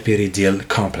terpiridyl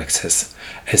complexes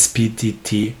as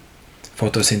PDT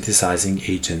photosynthesizing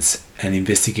agents and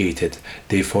investigated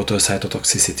their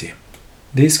photocytotoxicity.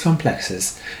 These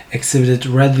complexes exhibited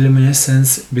red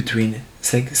luminescence between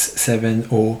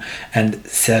 670 and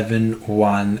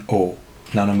 710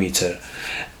 nanometer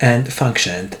and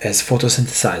functioned as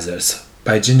photosynthesizers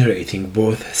by generating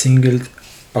both single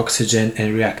oxygen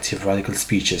and reactive radical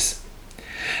species.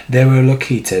 They were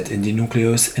located in the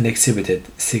nucleus and exhibited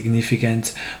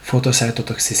significant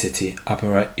photocytotoxicity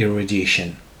upon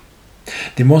irradiation.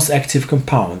 The most active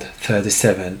compound,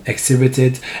 37,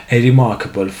 exhibited a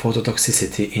remarkable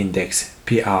phototoxicity index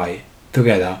Pi,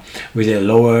 together with a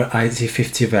lower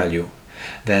IC50 value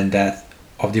than that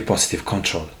of the positive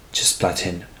control,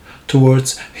 cisplatin,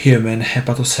 towards human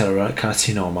hepatocellular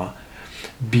carcinoma,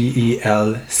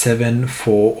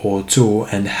 BEL7402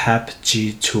 and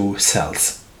HAPG2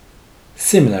 cells.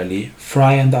 Similarly,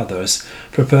 Fry and others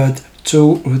prepared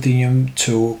two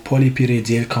ruthenium-2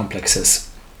 polypyridyl complexes,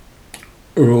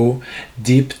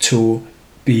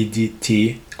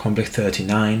 Ru-DIP2-PDT complex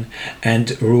 39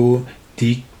 and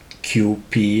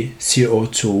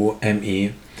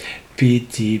Ru-DQP-CO2-Me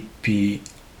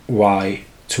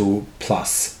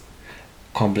PTPY2+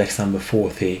 complex number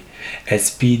 40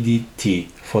 as PDT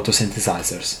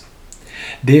photosynthesizers.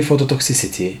 Their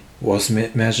phototoxicity was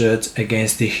measured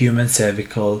against the human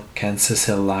cervical cancer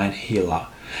cell line HeLa,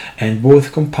 and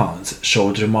both compounds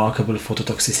showed remarkable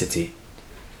phototoxicity.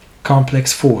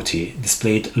 Complex 40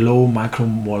 displayed low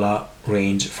micromolar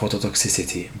range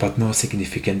phototoxicity but no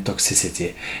significant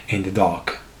toxicity in the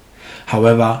dark.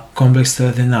 However, complex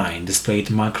 39 displayed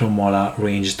micromolar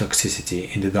range toxicity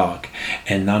in the dark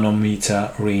and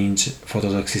nanometer range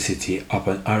phototoxicity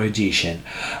upon irradiation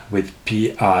with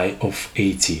Pi of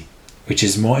 80, which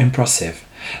is more impressive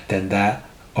than that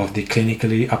of the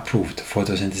clinically approved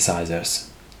photosynthesizers,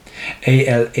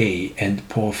 ALA and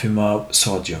porphyrimide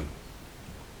sodium.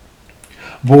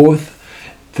 Both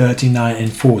 39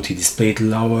 and 40 displayed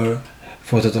lower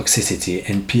phototoxicity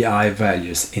and Pi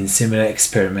values in similar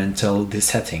experimental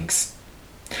settings.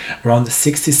 Around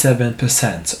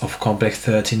 67% of complex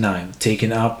 39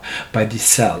 taken up by the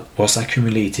cell was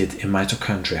accumulated in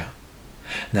mitochondria.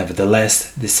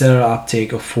 Nevertheless, the cellular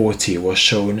uptake of 40 was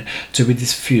shown to be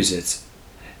diffused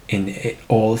in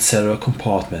all cellular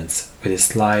compartments with a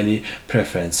slight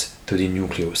preference to the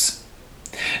nucleus.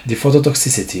 The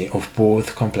phototoxicity of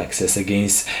both complexes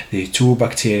against the two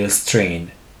bacterial strains,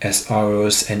 S.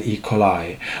 aureus and E.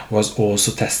 coli, was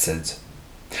also tested.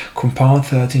 Compound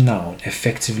 39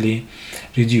 effectively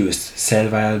reduced cell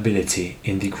viability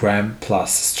in the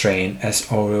gram-plus strain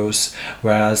S. aureus,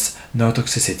 whereas no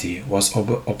toxicity was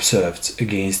observed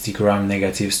against the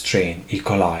gram-negative strain E.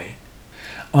 coli.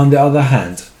 On the other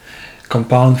hand,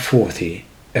 compound 40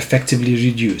 effectively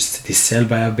reduced the cell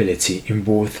viability in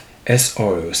both S.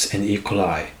 aureus and E.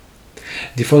 coli.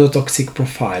 The phototoxic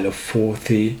profile of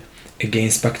 40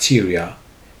 against bacteria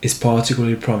is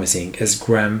particularly promising as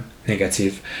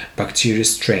gram-negative bacterial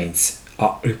strains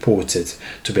are reported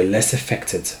to be less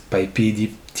affected by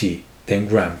PDT than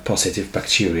gram-positive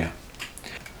bacteria.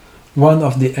 One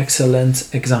of the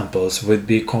excellent examples would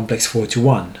be complex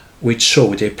 41, which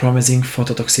showed a promising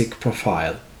phototoxic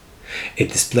profile. It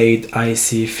displayed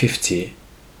IC50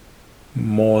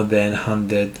 more than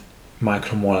 100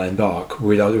 micromolar in dark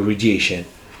without irradiation,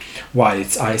 while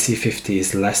its IC50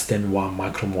 is less than 1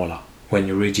 micromolar when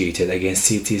irradiated against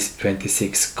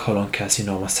CT26 colon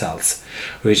carcinoma cells,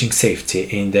 reaching safety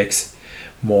index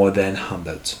more than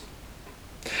 100.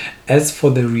 As for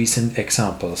the recent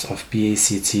examples of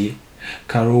PACT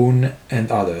Caron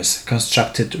and others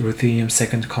constructed ruthenium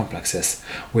second complexes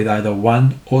with either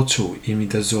one or two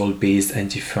imidazole-based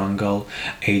antifungal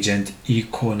agent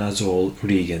iconazole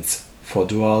ligands for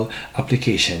dual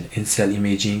application in cell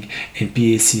imaging and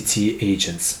PACT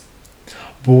agents.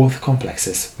 Both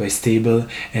complexes were stable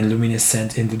and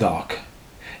luminescent in the dark,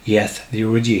 yet the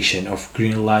irradiation of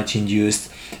green light induced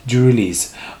the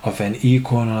release of an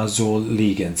iconazole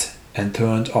ligand and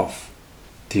turned off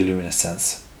the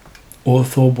luminescence.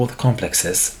 Although both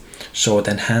complexes showed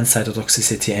enhanced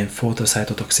cytotoxicity and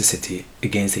photocytotoxicity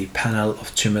against a panel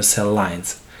of tumor cell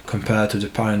lines compared to the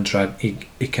parent drug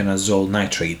iconazole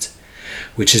nitrate,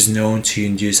 which is known to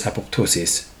induce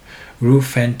apoptosis,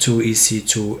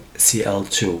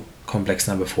 RuFen2EC2Cl2 complex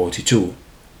number 42,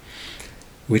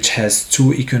 which has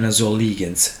two iconazole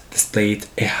ligands, displayed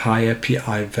a higher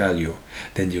pI value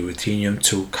than the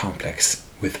ruthenium-2 complex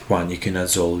with one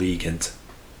iconazole ligand.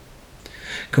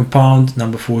 Compound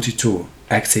number 42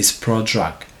 acts as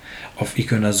prodrug of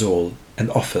iconazole and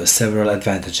offers several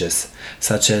advantages,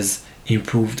 such as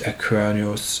improved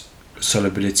aqueous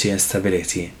solubility and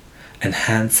stability,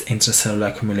 enhanced intracellular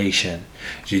accumulation,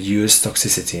 reduced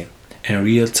toxicity, and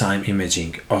real-time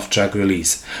imaging of drug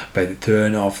release by the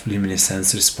turn-off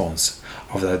luminescence response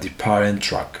of the parent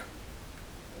drug.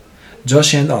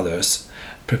 Joshi and others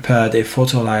prepared a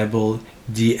photolabile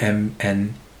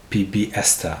DMNPB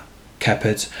ester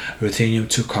capped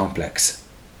ruthenium-2 complex,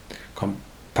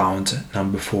 compound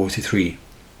number 43,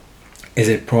 is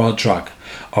a prodrug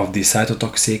of the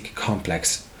cytotoxic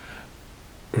complex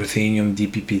ruthenium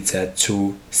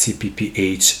DPPZ2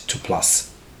 CPPH2+,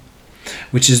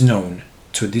 which is known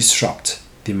to disrupt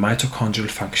the mitochondrial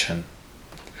function.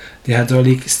 The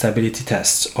hydraulic stability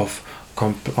tests of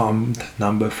compound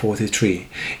number 43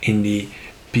 in the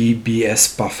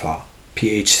PBS buffer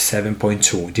pH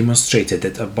 7.2 demonstrated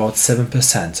that about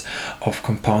 7% of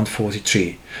compound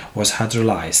 43 was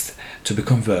hydrolyzed to be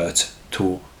converted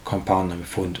to compound number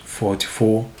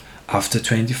 44 after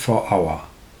 24 hours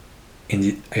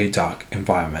in a dark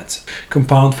environment.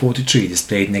 Compound 43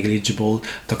 displayed negligible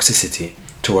toxicity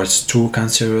towards true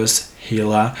cancerous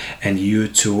HeLa and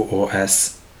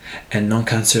U2OS and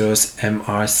non-cancerous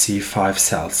MRC5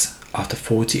 cells after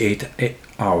 48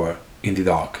 hours in the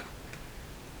dark.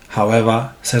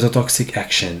 However, cytotoxic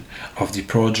action of the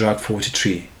prodrug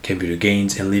 43 can be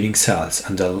regained in living cells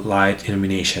under light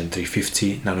illumination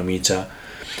 350 nanometer,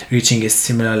 reaching a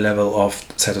similar level of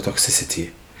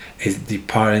cytotoxicity as the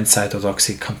parent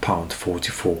cytotoxic compound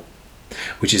 44,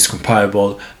 which is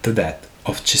comparable to that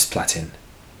of cisplatin.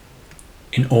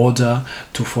 In order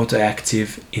to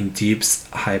photoactive in deep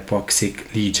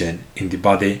hypoxic lesion in the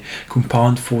body,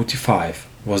 compound 45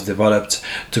 was developed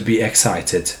to be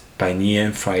excited by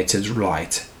near-infrared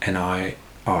light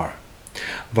 (NIR)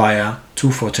 via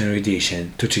 2-photon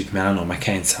radiation to treat melanoma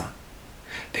cancer.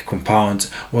 The compound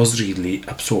was readily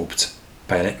absorbed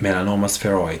by melanoma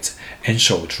spheroids and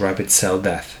showed rapid cell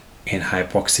death in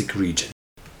hypoxic region.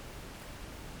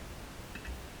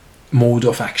 Mode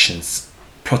of actions: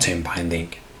 protein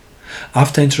binding.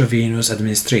 After intravenous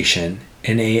administration,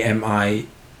 NAMIA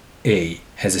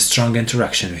has a strong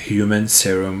interaction with human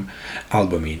serum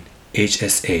albumin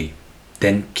 (HSA)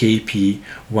 than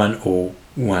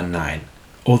KP1019,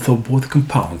 although both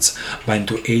compounds bind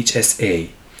to HSA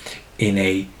in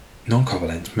a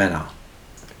non-covalent manner.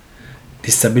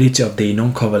 The stability of the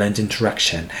non-covalent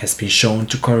interaction has been shown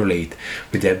to correlate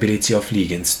with the ability of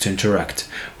ligands to interact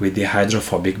with the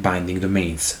hydrophobic binding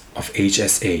domains of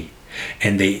HSA,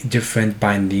 and the different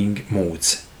binding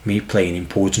modes may play an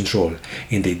important role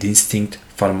in the distinct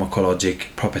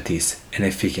pharmacologic properties and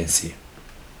efficacy.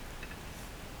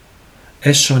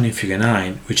 As shown in Figure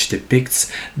 9, which depicts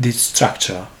the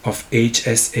structure of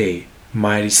HSA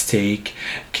myristate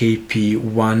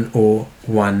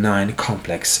KP1019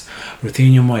 complex,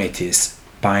 ruthenium moieties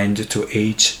bind to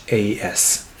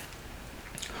HAS.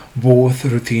 Both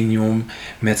ruthenium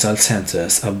metal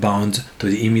centers are bound to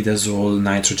the imidazole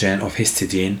nitrogen of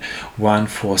histidine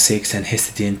 146 and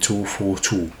histidine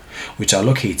 242, which are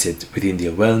located within the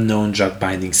well-known drug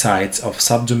binding sites of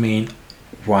subdomain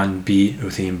 1B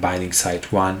ruthenium binding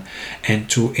site 1 and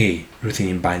 2A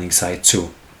ruthenium binding site 2.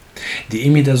 The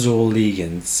imidazole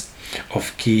ligands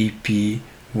of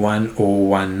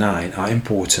KP1019 are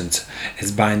important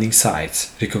as binding sites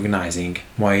recognizing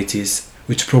moieties,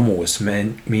 which promotes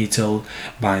metal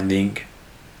binding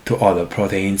to other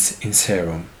proteins in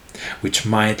serum, which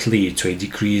might lead to a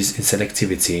decrease in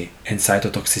selectivity and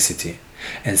cytotoxicity,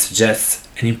 and suggests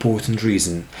an important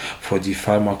reason for the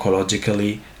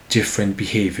pharmacologically different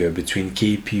behavior between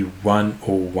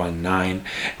KP1019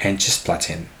 and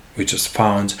cisplatin. which was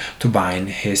found to bind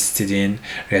histidine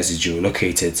residue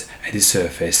located at the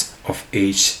surface of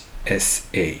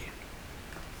HSA.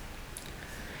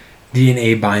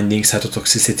 DNA binding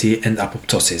cytotoxicity and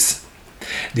apoptosis.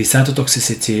 The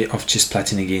cytotoxicity of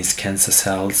cisplatin against cancer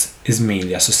cells is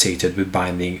mainly associated with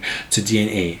binding to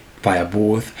DNA via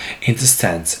both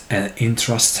interstant and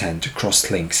intrastant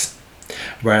cross-links,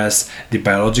 whereas the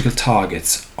biological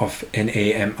targets of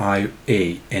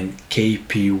NAMIA and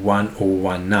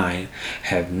KP1019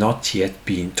 have not yet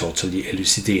been totally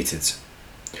elucidated.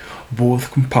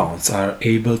 Both compounds are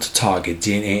able to target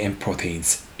DNA and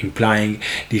proteins, implying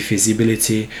the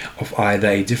feasibility of either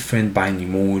a different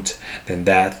binding mode than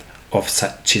that of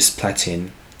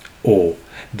cisplatin or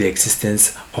the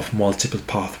existence of multiple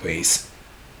pathways.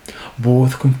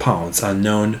 Both compounds are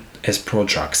known as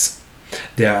prodrugs.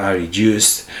 They are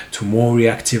reduced to more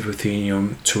reactive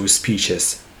ruthenium-2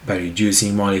 species by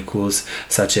reducing molecules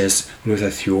such as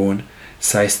glutathione,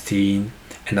 cysteine,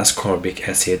 and ascorbic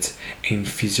acid in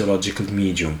physiological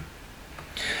medium.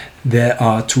 There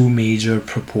are two major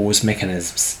proposed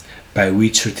mechanisms by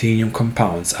which ruthenium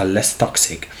compounds are less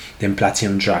toxic than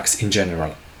platinum drugs in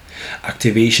general: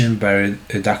 activation by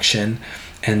reduction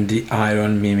and the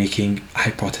iron mimicking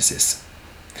hypothesis.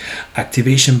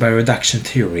 Activation by reduction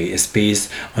theory is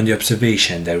based on the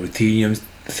observation that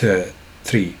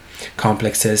ruthenium-3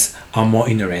 complexes are more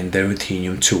inherent than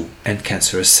ruthenium-2 and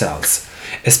cancerous cells,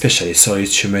 especially solid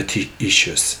tumor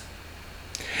tissues,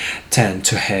 tend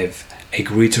to have a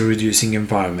greater reducing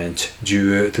environment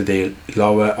due to their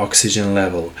lower oxygen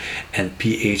level and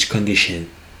pH condition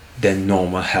than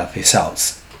normal healthy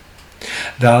cells.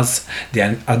 Thus,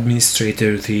 the administered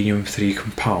ruthenium-3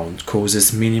 compound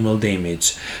causes minimal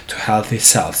damage to healthy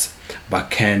cells but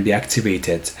can be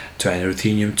activated to an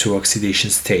ruthenium-2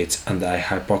 oxidation state under a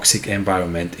hypoxic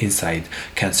environment inside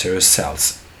cancerous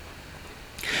cells.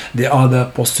 The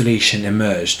other postulation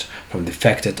emerged from the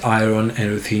fact that iron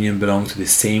and ruthenium belong to the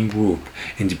same group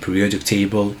in the periodic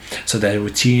table, so that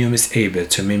ruthenium is able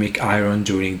to mimic iron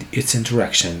during its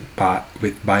interaction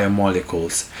with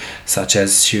biomolecules such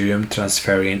as serum,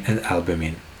 transferrin, and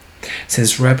albumin.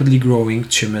 Since rapidly growing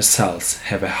tumor cells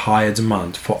have a higher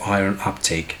demand for iron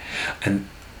uptake and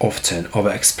often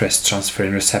overexpress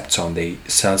transferrin receptor on the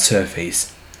cell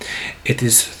surface, it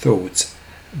is thought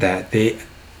that they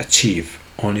achieve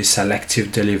only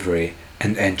selective delivery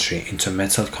and entry into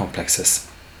metal complexes.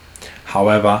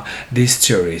 However, these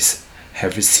theories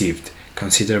have received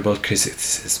considerable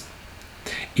criticism.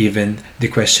 Even the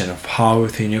question of how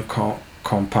ruthenium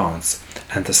compounds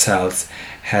enter cells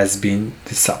has been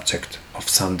the subject of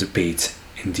some debate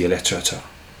in the literature.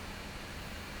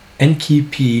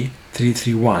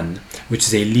 NKP331, which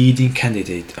is a leading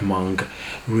candidate among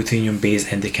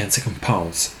ruthenium-based anti-cancer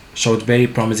compounds, showed very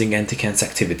promising anti-cancer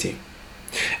activity.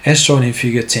 As shown in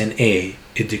Figure 10a,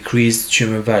 it decreased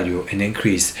tumor value and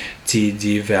increased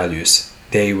TD values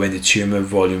when the tumor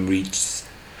volume reaches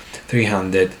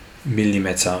 300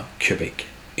 mm³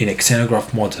 in a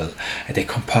xenograft model at a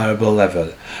comparable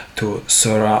level to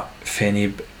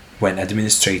sorafenib when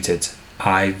administered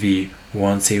IV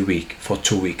once a week for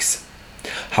 2 weeks.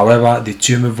 However, the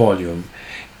tumor volume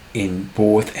in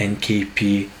both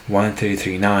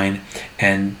NKP1339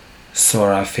 and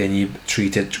sorafenib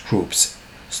treated groups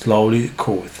slowly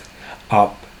caught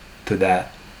up to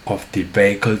that of the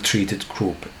vehicle treated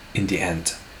group in the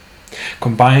end.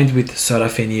 Combined with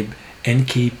sorafenib,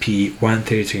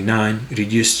 NKP1339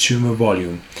 reduced tumor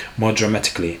volume more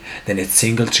dramatically than its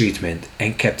single treatment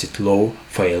and kept it low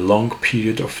for a long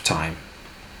period of time.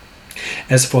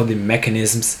 As for the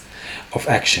mechanisms of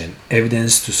action,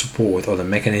 evidence to support other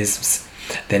mechanisms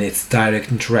than its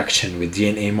direct interaction with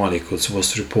DNA molecules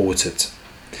was reported.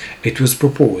 It was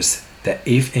proposed that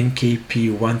if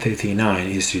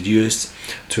NKP1339 is reduced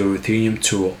to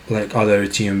ruthenium-2 like other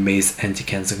ruthenium-based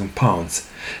anti-cancer compounds,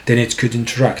 then it could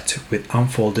interact with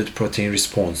unfolded protein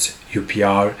response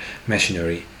 (UPR)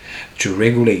 machinery to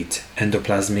regulate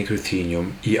endoplasmic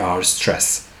ruthenium ER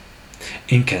stress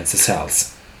in cancer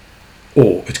cells,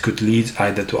 or it could lead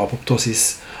either to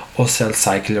apoptosis or cell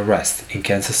cycle arrest in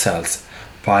cancer cells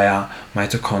via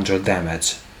mitochondrial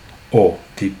damage or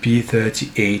the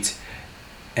p38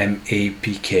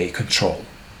 MAPK control.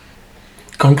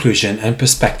 Conclusion and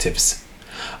perspectives.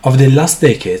 Over the last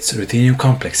decades, ruthenium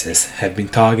complexes have been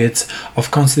targets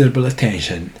of considerable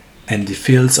attention, and the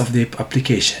fields of their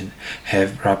application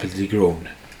have rapidly grown.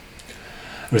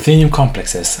 Ruthenium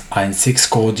complexes are in 6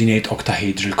 coordinate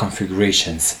octahedral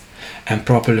configurations, and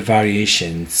proper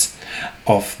variations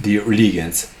of the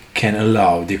ligands can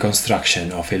allow the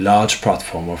construction of a large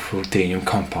platform of ruthenium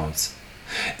compounds.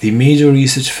 The major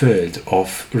research field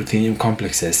of ruthenium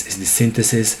complexes is the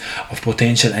synthesis of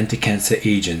potential anti-cancer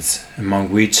agents, among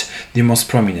which the most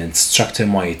prominent structural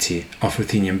moiety of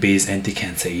ruthenium-based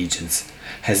anti-cancer agents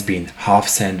has been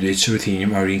half-sandwich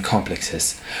ruthenium arene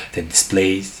complexes that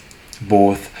display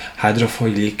both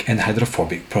hydrophilic and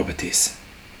hydrophobic properties.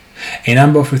 A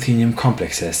number of ruthenium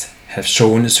complexes have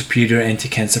shown superior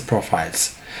anti-cancer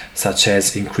profiles, such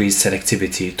as increased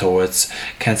selectivity towards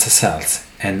cancer cells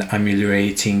and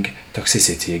ameliorating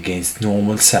toxicity against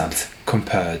normal cells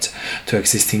compared to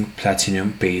existing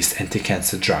platinum-based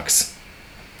anti-cancer drugs.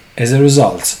 As a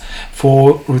result,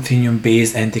 4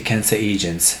 ruthenium-based anti-cancer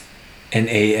agents,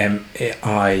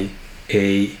 NAMI,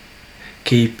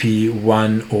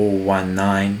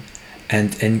 KP1019,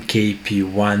 and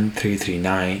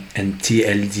NKP1339 and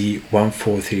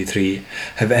TLD1433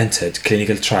 have entered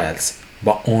clinical trials,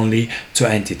 but only 2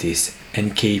 entities,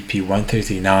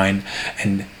 NKP139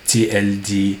 and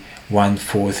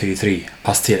TLD1433,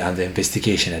 are still under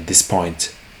investigation at this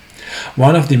point.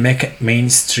 One of the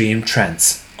mainstream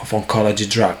trends of oncology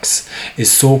drugs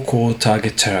is so-called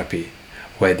target therapy,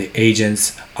 where the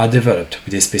agents are developed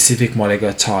with a specific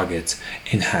molecular target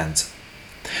in hand.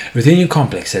 Ruthenium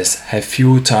complexes have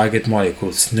few target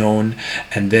molecules known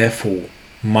and therefore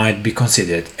might be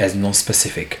considered as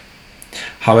non-specific.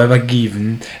 However,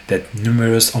 given that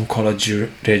numerous oncology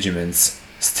regimens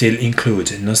still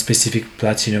include non-specific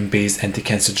platinum-based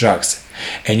anti-cancer drugs,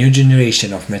 a new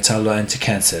generation of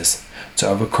metallo-anti-cancers to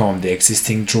overcome the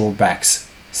existing drawbacks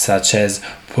such as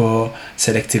poor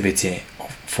selectivity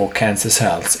for cancer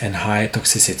cells and high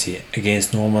toxicity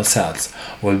against normal cells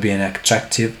will be an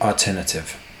attractive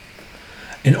alternative.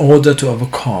 In order to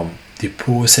overcome the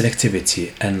poor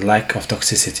selectivity and lack of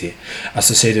toxicity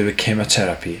associated with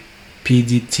chemotherapy,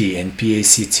 PDT and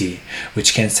PACT,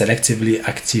 which can selectively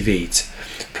activate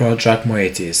prodrug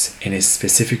moieties in a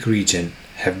specific region,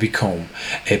 have become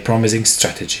a promising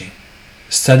strategy.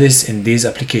 Studies in these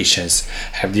applications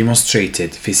have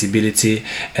demonstrated feasibility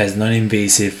as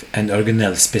non-invasive and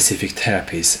organelle-specific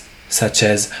therapies, such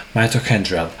as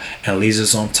mitochondrial and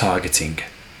lysosome targeting.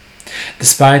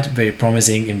 Despite very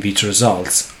promising in vitro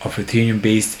results of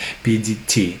ruthenium-based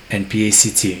PDT and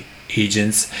PACT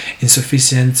agents,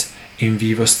 insufficient in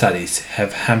vivo studies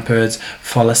have hampered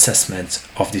full assessment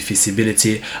of the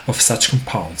feasibility of such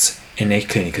compounds in a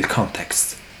clinical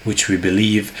context, which we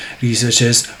believe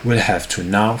researchers will have to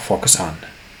now focus on.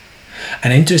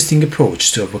 An interesting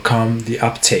approach to overcome the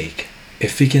uptake,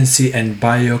 efficacy and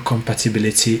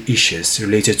biocompatibility issues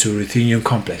related to ruthenium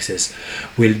complexes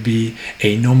will be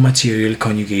a non-material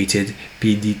conjugated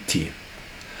PDT.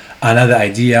 Another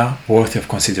idea worthy of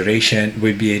consideration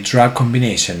would be a drug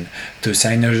combination to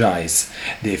synergize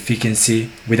the efficacy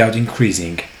without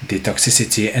increasing the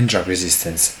toxicity and drug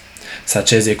resistance,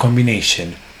 such as a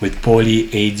combination with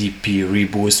poly-ADP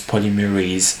ribose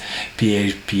polymerase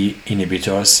PARP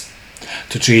inhibitors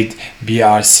to treat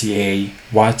BRCA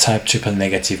wild-type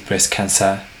triple-negative breast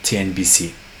cancer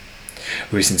TNBC.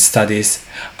 Recent studies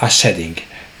are shedding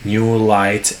new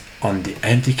light on the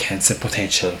anti-cancer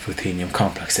potential of ruthenium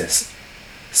complexes.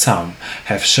 Some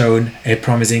have shown a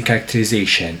promising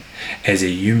characterization as a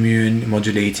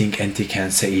immune-modulating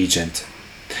anti-cancer agent,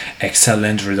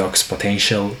 excellent redox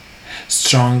potential,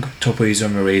 strong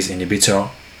topoisomerase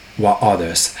inhibitor, while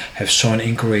others have shown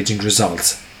encouraging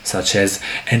results such as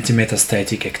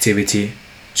antimetastatic activity,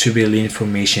 tubulin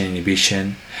formation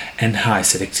inhibition, and high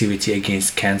selectivity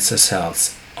against cancer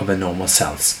cells over normal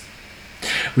cells.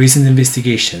 Recent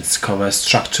investigations cover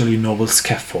structurally novel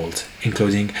scaffold,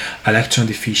 including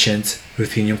electron-deficient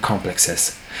ruthenium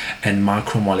complexes and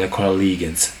macromolecular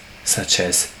ligands, such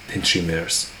as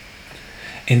dendrimers.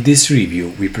 In this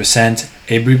review, we present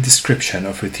a brief description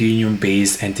of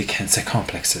ruthenium-based anti-cancer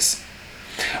complexes.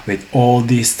 With all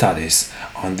these studies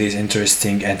on these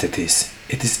interesting entities,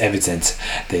 it is evident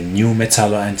that new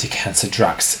metallo-anti-cancer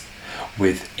drugs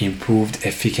with improved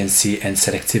efficacy and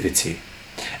selectivity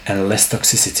and less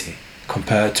toxicity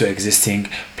compared to existing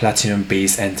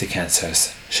platinum-based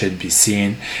anti-cancers should be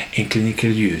seen in clinical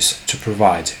use to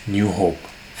provide new hope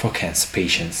for cancer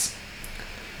patients.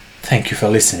 Thank you for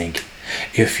listening.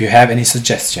 If you have any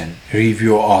suggestion,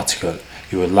 review or article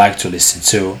you would like to listen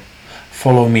to,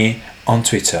 follow me on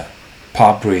Twitter,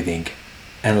 Pop Breathing,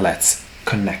 and let's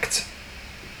connect.